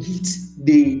of the gifts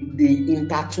they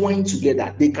intertwine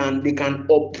together. They can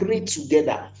operate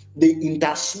together They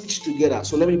interswitch together.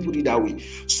 So let me put it that way.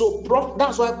 So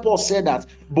that's why Paul said that,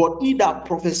 but he that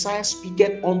prophesies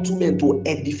speaketh unto men to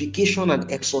edification and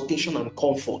exhortation and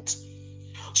comfort.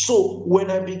 So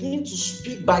when I begin to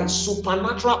speak by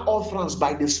supernatural utterance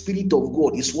by the Spirit of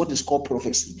God, is what is called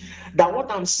prophecy. That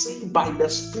what I'm saying by the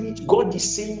Spirit, God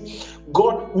is saying,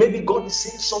 maybe God is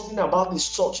saying something about His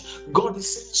church. God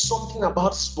is saying something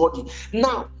about His body.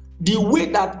 Now, the way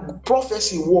that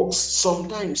prophecy works,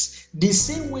 sometimes the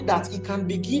same way that it can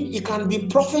be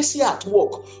prophecy at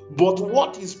work, but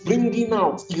what is bringing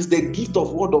out is the gift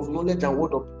of word of knowledge and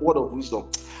word of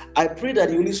wisdom. I pray that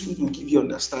the Holy Spirit will give you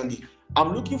understanding.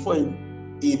 I'm looking for a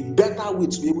better way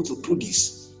to be able to put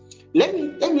this. Let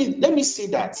me say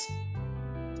that.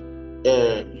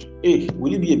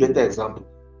 Will it be a better example?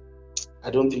 I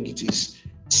don't think it is.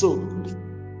 So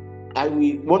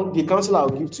the counsel I'll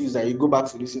give to you is that you go back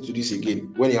to listen to this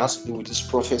again when it has to do with this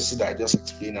prophecy that I just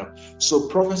explained now. So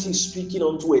prophecy is speaking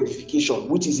unto edification,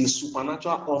 which is a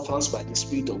supernatural utterance by the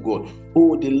Spirit of God.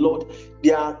 Oh, the Lord!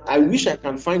 I wish I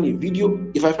can find a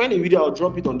video. If I find a video, I'll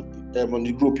drop it on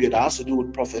the group here that has to do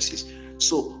with prophecies.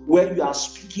 So where you are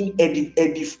speaking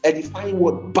edifying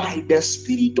word by the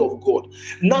Spirit of God.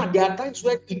 Now there are times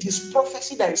where it is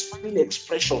prophecy that is finding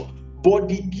expression, but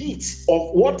the gift of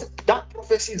what that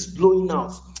prophecy is blowing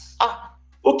out.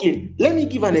 Okay, let me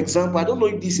give an example. I don't know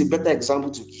if this is a better example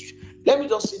to give. Let me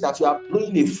just say that you are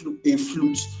blowing a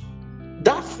flute.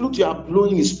 That flute you are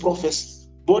blowing is prophecy,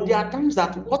 but there are times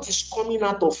that what is coming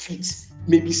out of it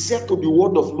may be said to be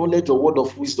word of knowledge or word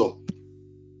of wisdom.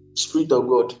 Spirit of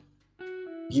God,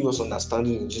 give us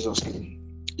understanding in Jesus' name.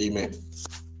 Amen.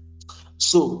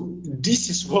 So this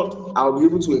is what I'll be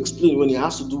able to explain when it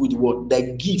has to do with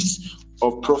the gifts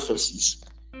of prophecies.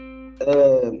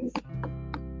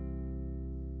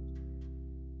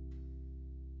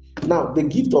 Now the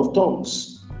gift of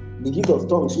tongues,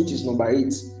 which is number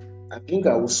 8. I think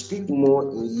I will speak more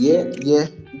in here.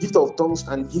 Gift of tongues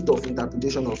and gift of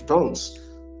interpretation of tongues.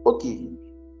 Okay.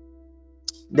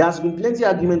 There has been plenty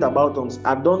of argument about tongues.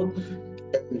 I've done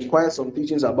quite some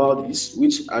teachings about this,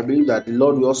 which I believe that the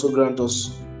Lord will also grant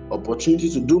us opportunity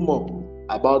to do more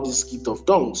about this gift of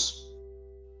tongues.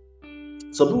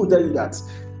 Some people tell you that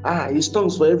it's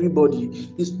tongues for everybody.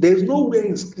 There's nowhere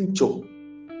in scripture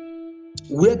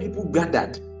where people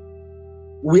gathered,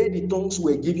 where the tongues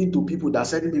were given to people that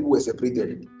certain people were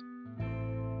separated.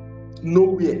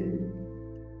 Nowhere.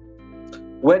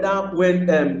 Whether when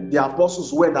the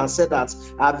apostles went and said that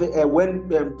when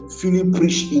Philip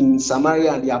preached in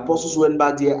Samaria and the apostles went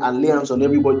back there and lay hands on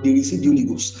everybody, they received the Holy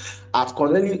Ghost. At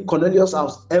Cornelius'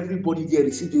 house, everybody there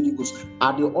received the Holy Ghost.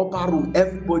 At the upper room,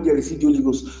 everybody there received the Holy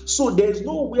Ghost. So there is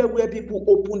nowhere where people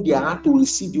open their heart to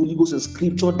receive the Holy Ghost in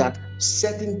scripture that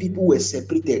certain people were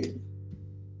separated.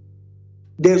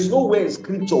 There's nowhere in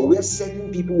scripture where certain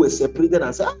people were separated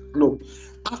and said, no.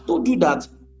 I've told you that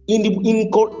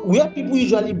where people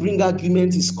usually bring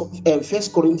arguments is 1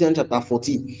 Corinthians chapter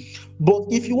 14. But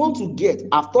if you want to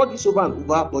I've thought this over and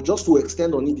over, but just to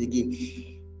extend on it again.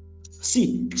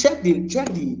 See, check the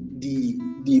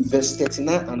verse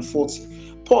 39 and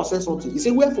 40. Paul says something. He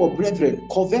said, wherefore, brethren,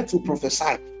 covet to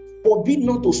prophesy, forbid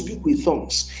not to speak with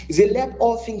tongues. He said, let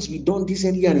all things be done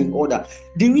decently and in order.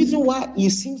 The reason why it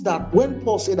seems that when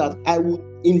Paul said that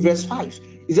in verse 5,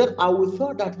 he said, I will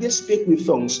thought that ye spake with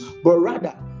tongues, but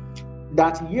rather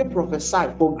that ye prophesy,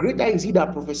 for greater is he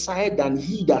that prophesieth than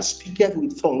he that speaketh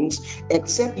with tongues,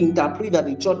 except interpret, that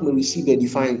the church may receive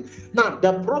edifying. Now,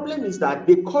 the problem is that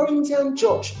the Corinthian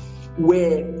church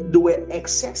they were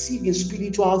excessive in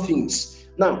spiritual things.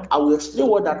 Now, I will explain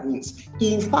what that means.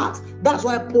 In fact, that's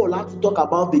why Paul had to talk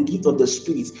about the gift of the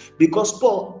Spirit, because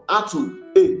Paul had to,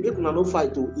 make una no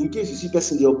fight. In case you see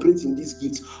person they operate in this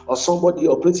gift or somebody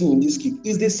operating in this gift,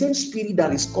 it's the same spirit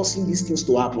that is causing these things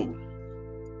to happen.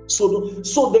 So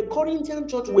the Corinthian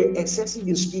church were excessive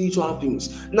in spiritual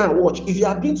things. Now watch, if you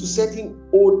have been to certain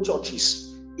old churches,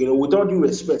 with all due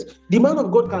respect, the man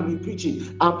of God can be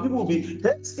preaching and people will be,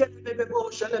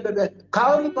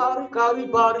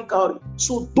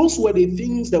 so those were the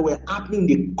things that were happening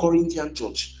in the Corinthian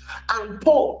church. And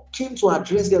Paul came to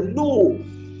address them. No,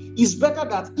 it's better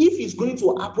that if it's going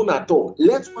to happen at all,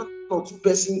 let one or two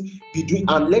persons be doing,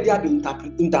 and let there be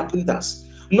interpreters.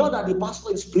 Not that the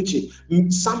pastor is preaching,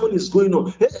 someone is going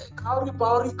on,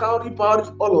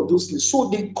 all of those things. So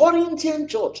the Corinthian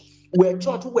church were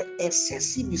church who were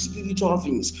excessive in spiritual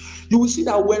things. You will see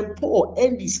that when Paul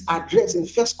ended his address in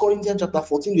 1 Corinthians chapter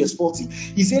 14, verse 40,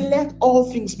 he said, let all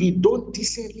things be done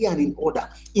decently and in order.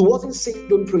 He wasn't saying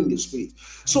don't pray in the spirit.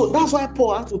 So that's why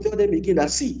Paul had to tell them again that,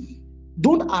 see,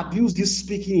 don't abuse this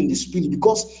speaking in the spirit,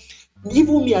 because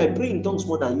Even me, I pray in tongues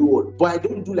more than you all, but I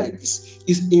don't do like this.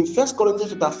 It's in 1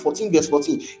 Corinthians chapter 14, verse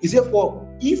 14. He said, for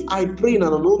if I pray in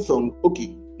an unknown tongue,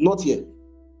 okay, not yet.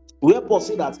 Where Paul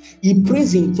said that he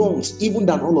prays in tongues even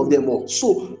than all of them all.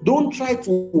 So don't try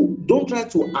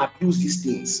to abuse these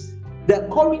things. The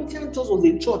Corinthian church was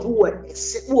a church who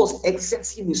was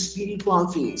excessive in spiritual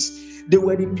things. They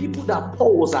were the people that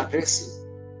Paul was addressing.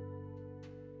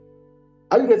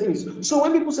 Are you getting this? So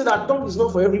when people say that tongue is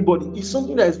not for everybody, it's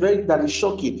something that is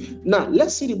shocking. Now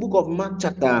let's see the book of Mark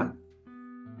chapter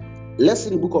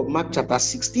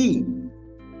 16.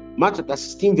 Mark chapter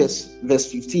 16,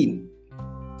 verse 15.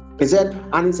 He said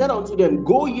unto them,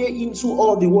 go ye into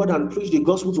all the world and preach the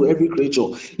gospel to every creature.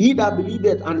 He that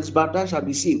believeth and is baptized shall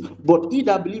be saved, but he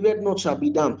that believeth not shall be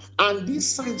damned. And this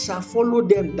sign shall follow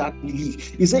them that believe.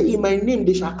 He said, in my name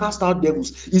they shall cast out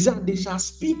devils. He said, they shall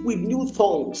speak with new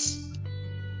tongues.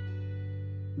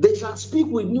 They shall speak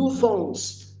with new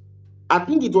tongues. I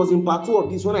think it was in part 2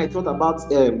 of this when I thought about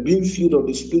being filled of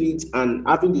the Spirit and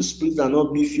having the Spirit and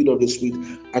not being filled of the Spirit.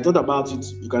 I thought about it.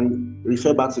 You can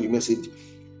refer back to the message.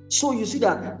 So you see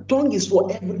that tongue is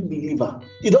for every believer.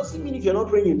 It doesn't mean if you're not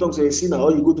praying in tongues, you're a sinner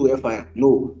or you go to hellfire.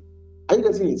 No. Are you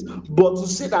getting it? But to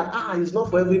say that it's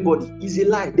not for everybody is a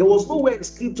lie. There was nowhere in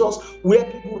scriptures where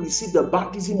people received the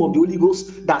baptism of the Holy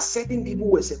Ghost that certain people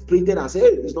were separated and said,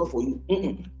 hey, it's not for you.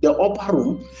 The upper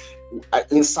room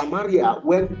in Samaria,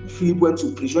 when Philip went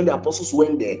to preach, when the apostles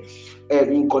went there,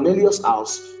 in Cornelius'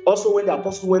 house, also when the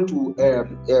apostles went to,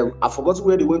 I forgot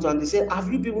where they went to, and they said,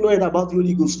 have you people heard about the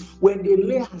Holy Ghost? When they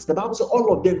lay hands, the Bible said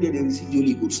all of them there, they received the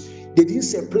Holy Ghost. They didn't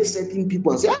separate certain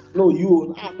people and say, no,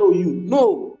 you, no, you.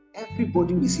 No,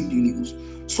 everybody received the Holy Ghost.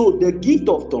 So the gift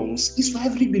of tongues is for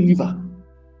every believer.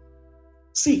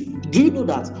 See, do you know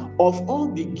that of all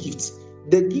the gifts,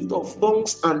 the gift of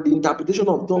tongues and the interpretation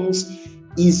of tongues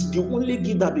is the only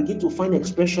gift that begins to find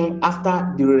expression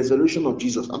after the resurrection of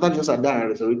Jesus, after Jesus had died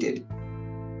and resurrected?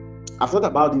 I've thought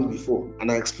about this before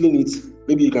and I explained it.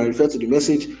 Maybe you can refer to the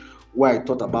message where I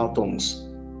thought about tongues.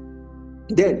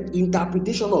 Then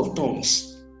interpretation of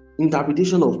tongues.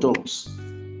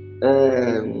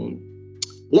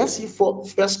 Let's see for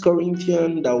 1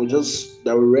 Corinthians that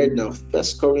we read now. 1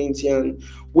 Corinthians,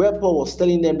 where Paul was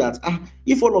telling them that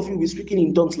if all of you be speaking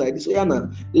in tongues like this,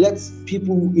 let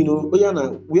people,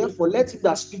 wherefore let him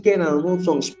that speaketh in unknown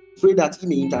tongues pray that he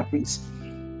may interpret.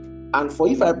 And for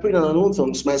if I pray in unknown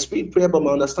tongues, my spirit prayer, but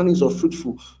my understanding is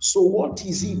unfruitful. So what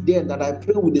is it then that I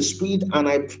pray with the spirit and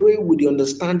I pray with the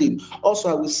understanding? Also,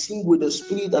 I will sing with the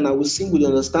spirit and I will sing with the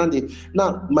understanding.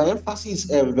 Now, my emphasis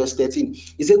is verse 13.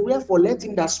 It says, wherefore let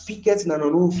him that speaketh in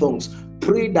unknown tongues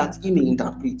pray that he may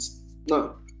interpret.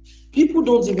 Now, people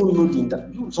don't even know the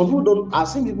interpretation. Some people don't. I've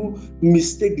seen people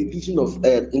mistake the teaching of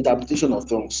interpretation of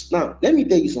tongues. Now, let me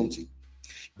tell you something.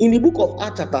 In the book of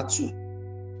Acts chapter 2,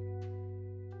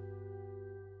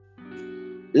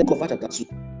 when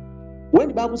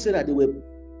the Bible said that they were,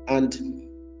 and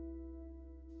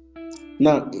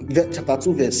now chapter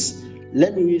 2 verse,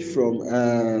 let me read from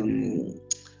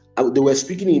they were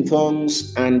speaking in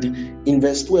tongues, and in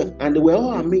verse 12, and they were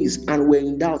all amazed and were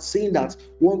in doubt, saying that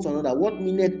one to another, what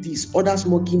meaneth this? Others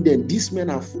mocking them, these men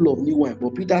are full of new wine.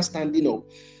 But Peter standing up,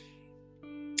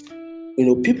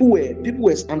 people were,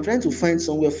 I'm trying to find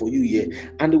somewhere for you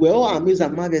here. And they were all amazed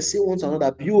and marveled, saying one to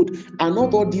another, behold, are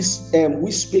not all these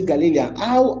we speak Galilean?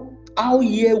 How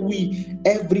hear we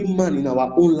every man in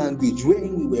our own language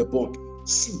wherein we were born?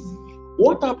 See,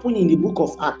 what happened in the book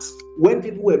of Acts when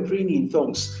people were praying in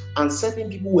tongues and certain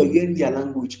people were hearing their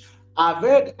language? I've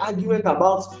heard argument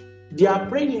about they are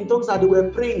praying in tongues that they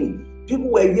were praying. People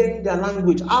were hearing their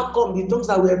language. How come the tongues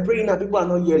that were praying and people are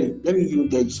not hearing? Let me even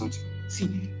tell you something.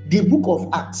 See, the book of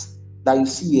Acts that you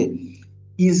see here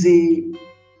is a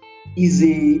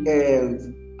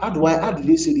how do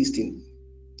they say this thing?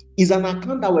 Is an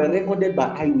account that were recorded by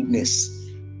eyewitness.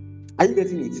 Are you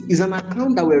getting it? It's an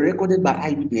account that were recorded by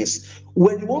eyewitness.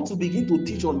 When you want to begin to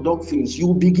teach on doctrines,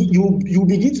 you begin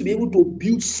to be able to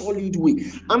build solid way.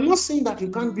 I'm not saying that you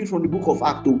can't build from the book of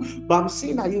Acts, but I'm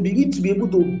saying that you begin to be able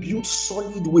to build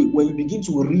solid way when you begin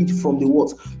to read from the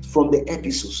what? From the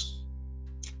epistles.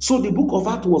 So the book of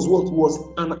Acts was what? Was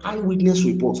an eyewitness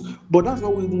report. But that's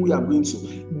not what we are going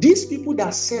to. These people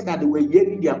that said that they were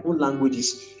hearing their own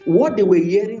languages, what they were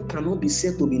hearing cannot be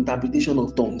said to be interpretation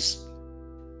of tongues.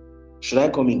 Should I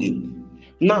come again?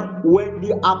 Now, when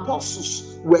the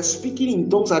apostles were speaking in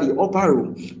tongues at the upper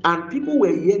room and people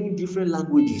were hearing different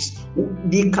languages,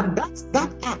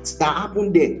 that act that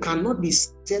happened there cannot be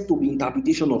said to be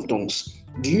interpretation of tongues.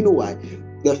 Do you know why?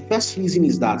 The first reason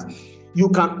is that You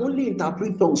can only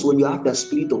interpret tongues when you have the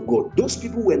Spirit of God. Those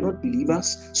people were not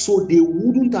believers, so they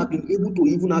wouldn't have been able to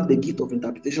even have the gift of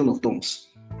interpretation of tongues.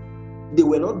 They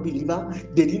were not believers.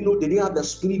 They didn't know. They didn't have the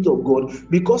Spirit of God,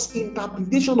 because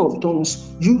interpretation of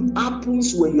tongues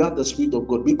happens when you have the Spirit of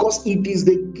God, because it is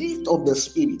the gift of the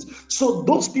Spirit. So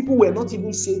those people were not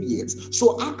even saved yet.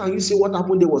 So how can you say what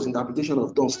happened there was interpretation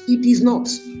of tongues? It is not.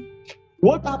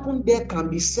 What happened there can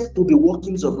be said to be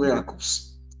workings of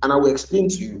miracles, and I will explain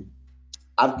to you.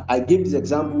 I gave this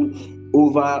example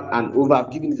over and over. I've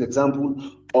given this example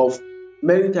of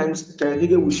many times.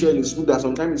 Kennedy will share in his book that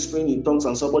sometimes he's praying in tongues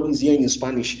and somebody is hearing in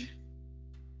Spanish.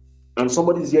 And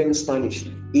somebody is hearing Spanish.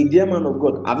 A dear man of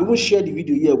God. I've even shared the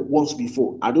video here once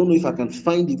before. I don't know if I can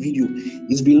find the video.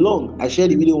 It's been long. I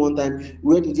shared the video one time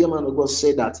where the dear man of God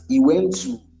said that he went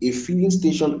to a filling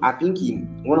station, I think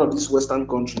in one of these Western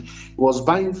countries. He was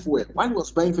buying fuel. While he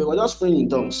was buying fuel, he was just praying in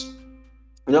tongues.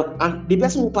 And the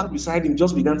person who parked beside him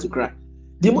just began to cry.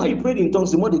 The more he prayed in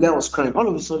tongues, the more the guy was crying. All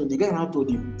of a sudden, the guy now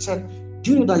told him, said,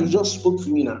 "Do you know that you just spoke to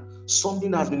me now?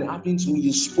 Something has been happening to me.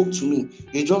 You spoke to me.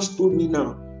 You just told me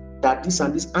now that this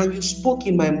and this, and you spoke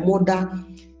in my mother,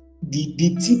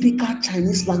 the typical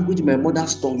Chinese language in my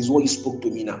mother's tongue is what you spoke to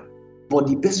me now." But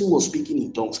the person was speaking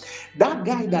in tongues. That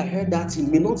guy that heard that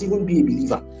thing may not even be a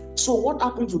believer. So what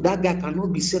happened to that guy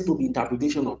cannot be said to be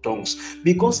interpretation of tongues,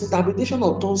 because interpretation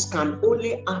of tongues can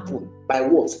only happen by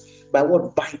what? By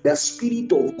what? By the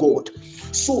Spirit of God.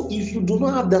 So if you do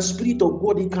not have the Spirit of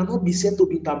God, it cannot be said to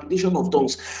be interpretation of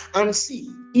tongues. And see,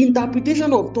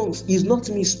 interpretation of tongues is not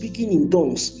me speaking in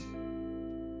tongues.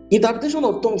 Interpretation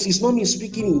of tongues is not me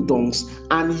speaking in tongues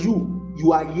and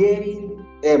you are hearing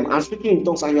I'm speaking in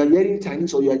tongues and you are hearing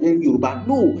Chinese or you are hearing Yoruba.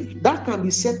 No, that can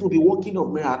be said to be working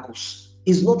of miracles.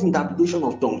 It's not interpretation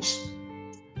of tongues.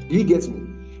 Do you get me?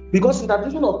 Because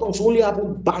interpretation of tongues only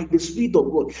happens by the Spirit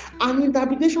of God. And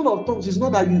interpretation of tongues is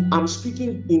not that I'm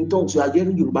speaking in tongues, you are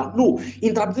hearing Yoruba. No,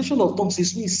 interpretation of tongues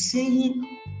is me saying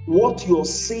what you're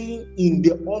saying in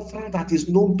the offering that is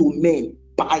known to men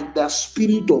by the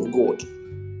Spirit of God.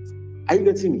 Are you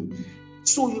getting me?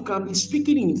 So you can be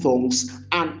speaking in tongues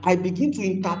and I begin to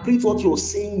interpret what you're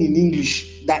saying in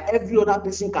English that every other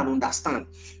person can understand.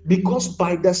 Because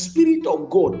by the Spirit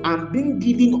of God, I'm being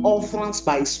given offerings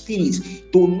by Spirit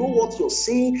to know what you're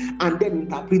saying and then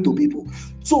interpret to people.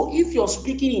 So if you're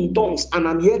speaking in tongues and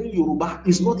I'm hearing Yoruba,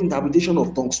 it's not interpretation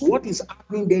of tongues. What is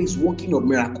happening there is working of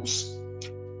miracles.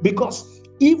 Because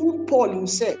even Paul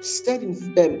himself said in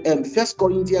 1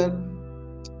 Corinthians,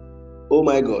 oh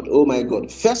my God. 1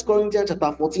 Corinthians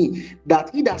chapter 14,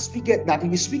 that he that speaketh, that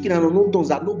he is speaking in unknown tongues,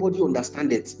 that nobody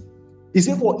understandeth. He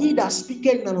said, for he that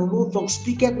speaketh in an unknown tongue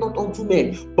speaketh not unto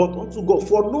men, but unto God,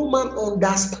 for no man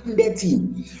understandeth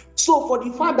him. So for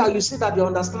the fact that you say that you're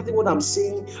understanding what I'm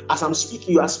saying as I'm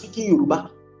speaking, you are speaking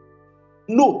Yoruba.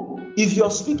 No, if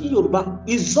you're speaking Yoruba,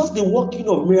 it's just the working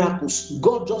of miracles.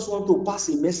 God just wants to pass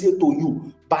a message to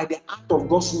you by the act of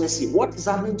God's mercy. What is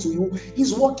happening to you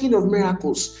is working of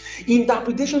miracles.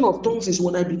 Interpretation of tongues is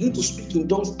when I begin to speak in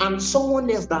tongues and someone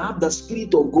else that have the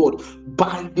Spirit of God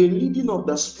by the leading of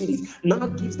the Spirit now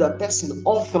gives the person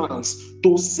utterance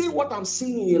to say what I'm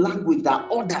saying in a language that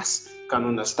others can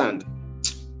understand.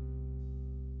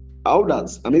 How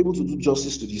that I'm able to do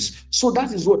justice to this. So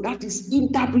that is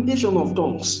interpretation of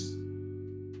tongues.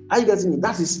 Are you getting it?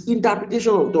 That is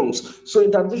interpretation of tongues. So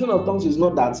interpretation of tongues is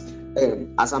not that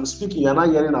as I'm speaking, you're not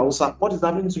hearing Hausa. What is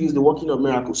happening to you is the working of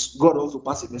miracles. God wants to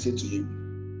pass a message to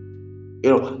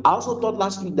you. I also thought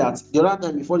last week that the other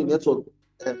time before the network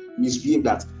misbehaved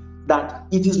that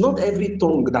it is not every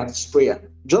tongue that is prayer.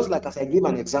 Just like as I gave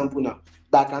an example now,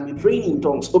 that can be praying in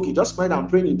tongues. Okay, just find I'm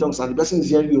praying in tongues and the person is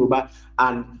hearing Yoruba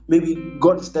and maybe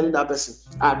God is telling that person,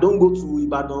 don't go to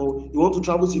Ibadan. You want to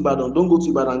travel to Ibadan, don't go to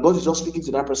Ibadan. God is just speaking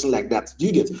to that person like that. Do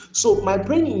you get? So my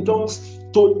praying in tongues,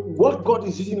 to what God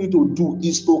is using me to do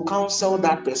is to counsel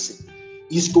that person,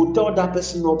 is to tell that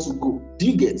person not to go. Do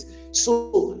you get?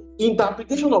 So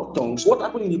interpretation of tongues, what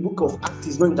happened in the book of Acts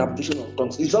is not interpretation of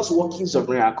tongues, it's just workings of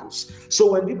miracles.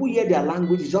 So when people hear their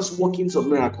language, it's just workings of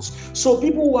miracles. So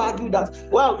people who argue that,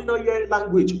 well, we don't hear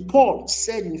language. Paul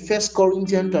said in 1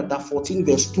 Corinthians chapter 14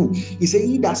 verse 2, he said,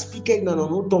 he that speaketh in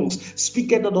unknown tongues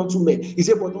speaketh not unto men, he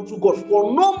said, but unto God,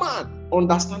 for no man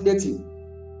understandeth him.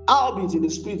 Albeit in the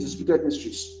spirit he speaketh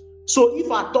mysteries. So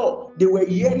if at all they were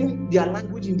hearing their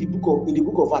language in the book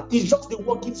of Acts, it's just the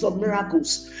workings of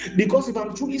miracles. Because if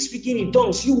I'm truly speaking in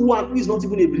tongues, you who is not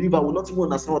even a believer will not even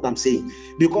understand what I'm saying.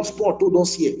 Because Paul told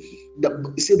us here,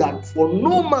 he said that for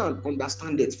no man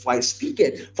understandeth, for I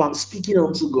speaketh, for I'm speaking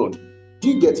unto God. Do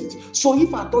you get it? So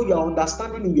if at all you are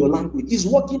understanding in your language, it's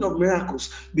working of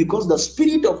miracles because the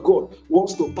Spirit of God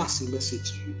wants to pass a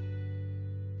message to you.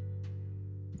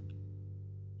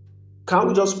 Can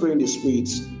we just pray in the Spirit?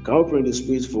 Can we pray in the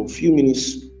Spirit for a few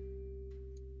minutes?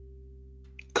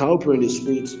 Can we pray in the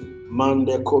Spirit?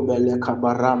 Mande kobele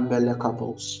kabarambele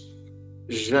kapos.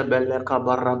 Jebele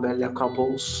kabarabele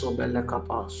kapos, sobele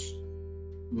kapas.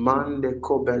 Mande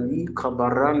kobeli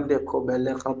kabarande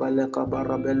kobele kabale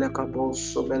kabarabele kapos,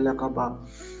 sobele kaba.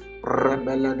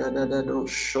 Rebele da do,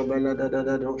 shobele da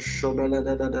do, shobele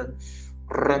da.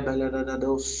 Rebele da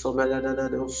do, sobele da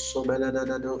do, sobele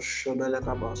da do, shobele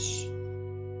kabas.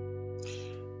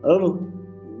 I don't know.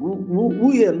 Who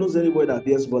here knows anybody that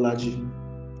bears Bolaji?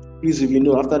 Please, if you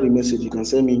know, after the message, you can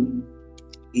send me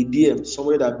a DM,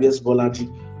 somebody that bears Bolaji,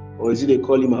 or is it they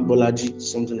call him a Bolaji,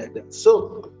 something like that.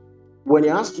 So, when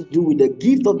it has to do with the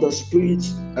gift of the Spirit,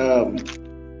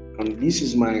 and this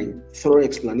is my thorough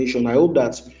explanation, I hope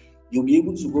that you'll be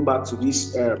able to go back to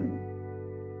these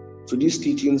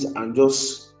teachings and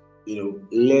just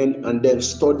learn and then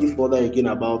study further again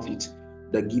about it,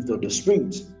 the gift of the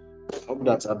Spirit. I hope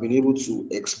that I've been able to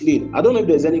explain. I don't know if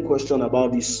there's any question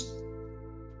about this.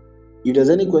 If there's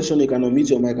any question, you can unmute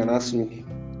your mic and ask me.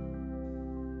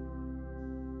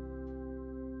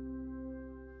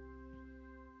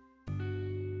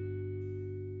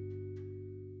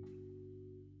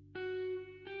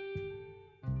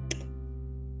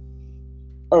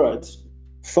 All right.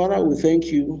 Father, we thank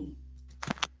you.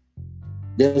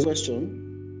 There's a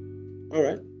question. All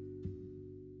right.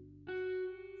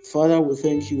 Father, we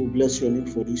thank you. We bless your name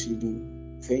for this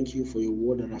evening. Thank you for your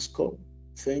word that has come.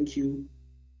 Thank you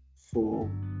for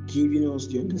giving us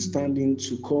the understanding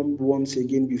to come once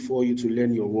again before you to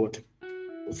learn your word.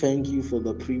 Thank you for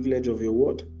the privilege of your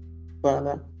word.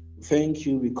 Father, thank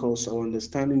you because our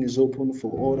understanding is open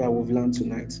for all that we've learned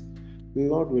tonight.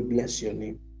 Lord, we bless your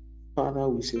name. Father,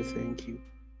 we say thank you.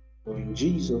 For in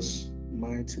Jesus'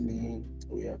 mighty name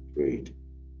we have prayed.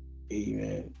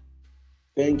 Amen.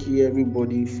 Thank you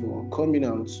everybody for coming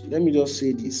out. Let me just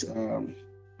say this.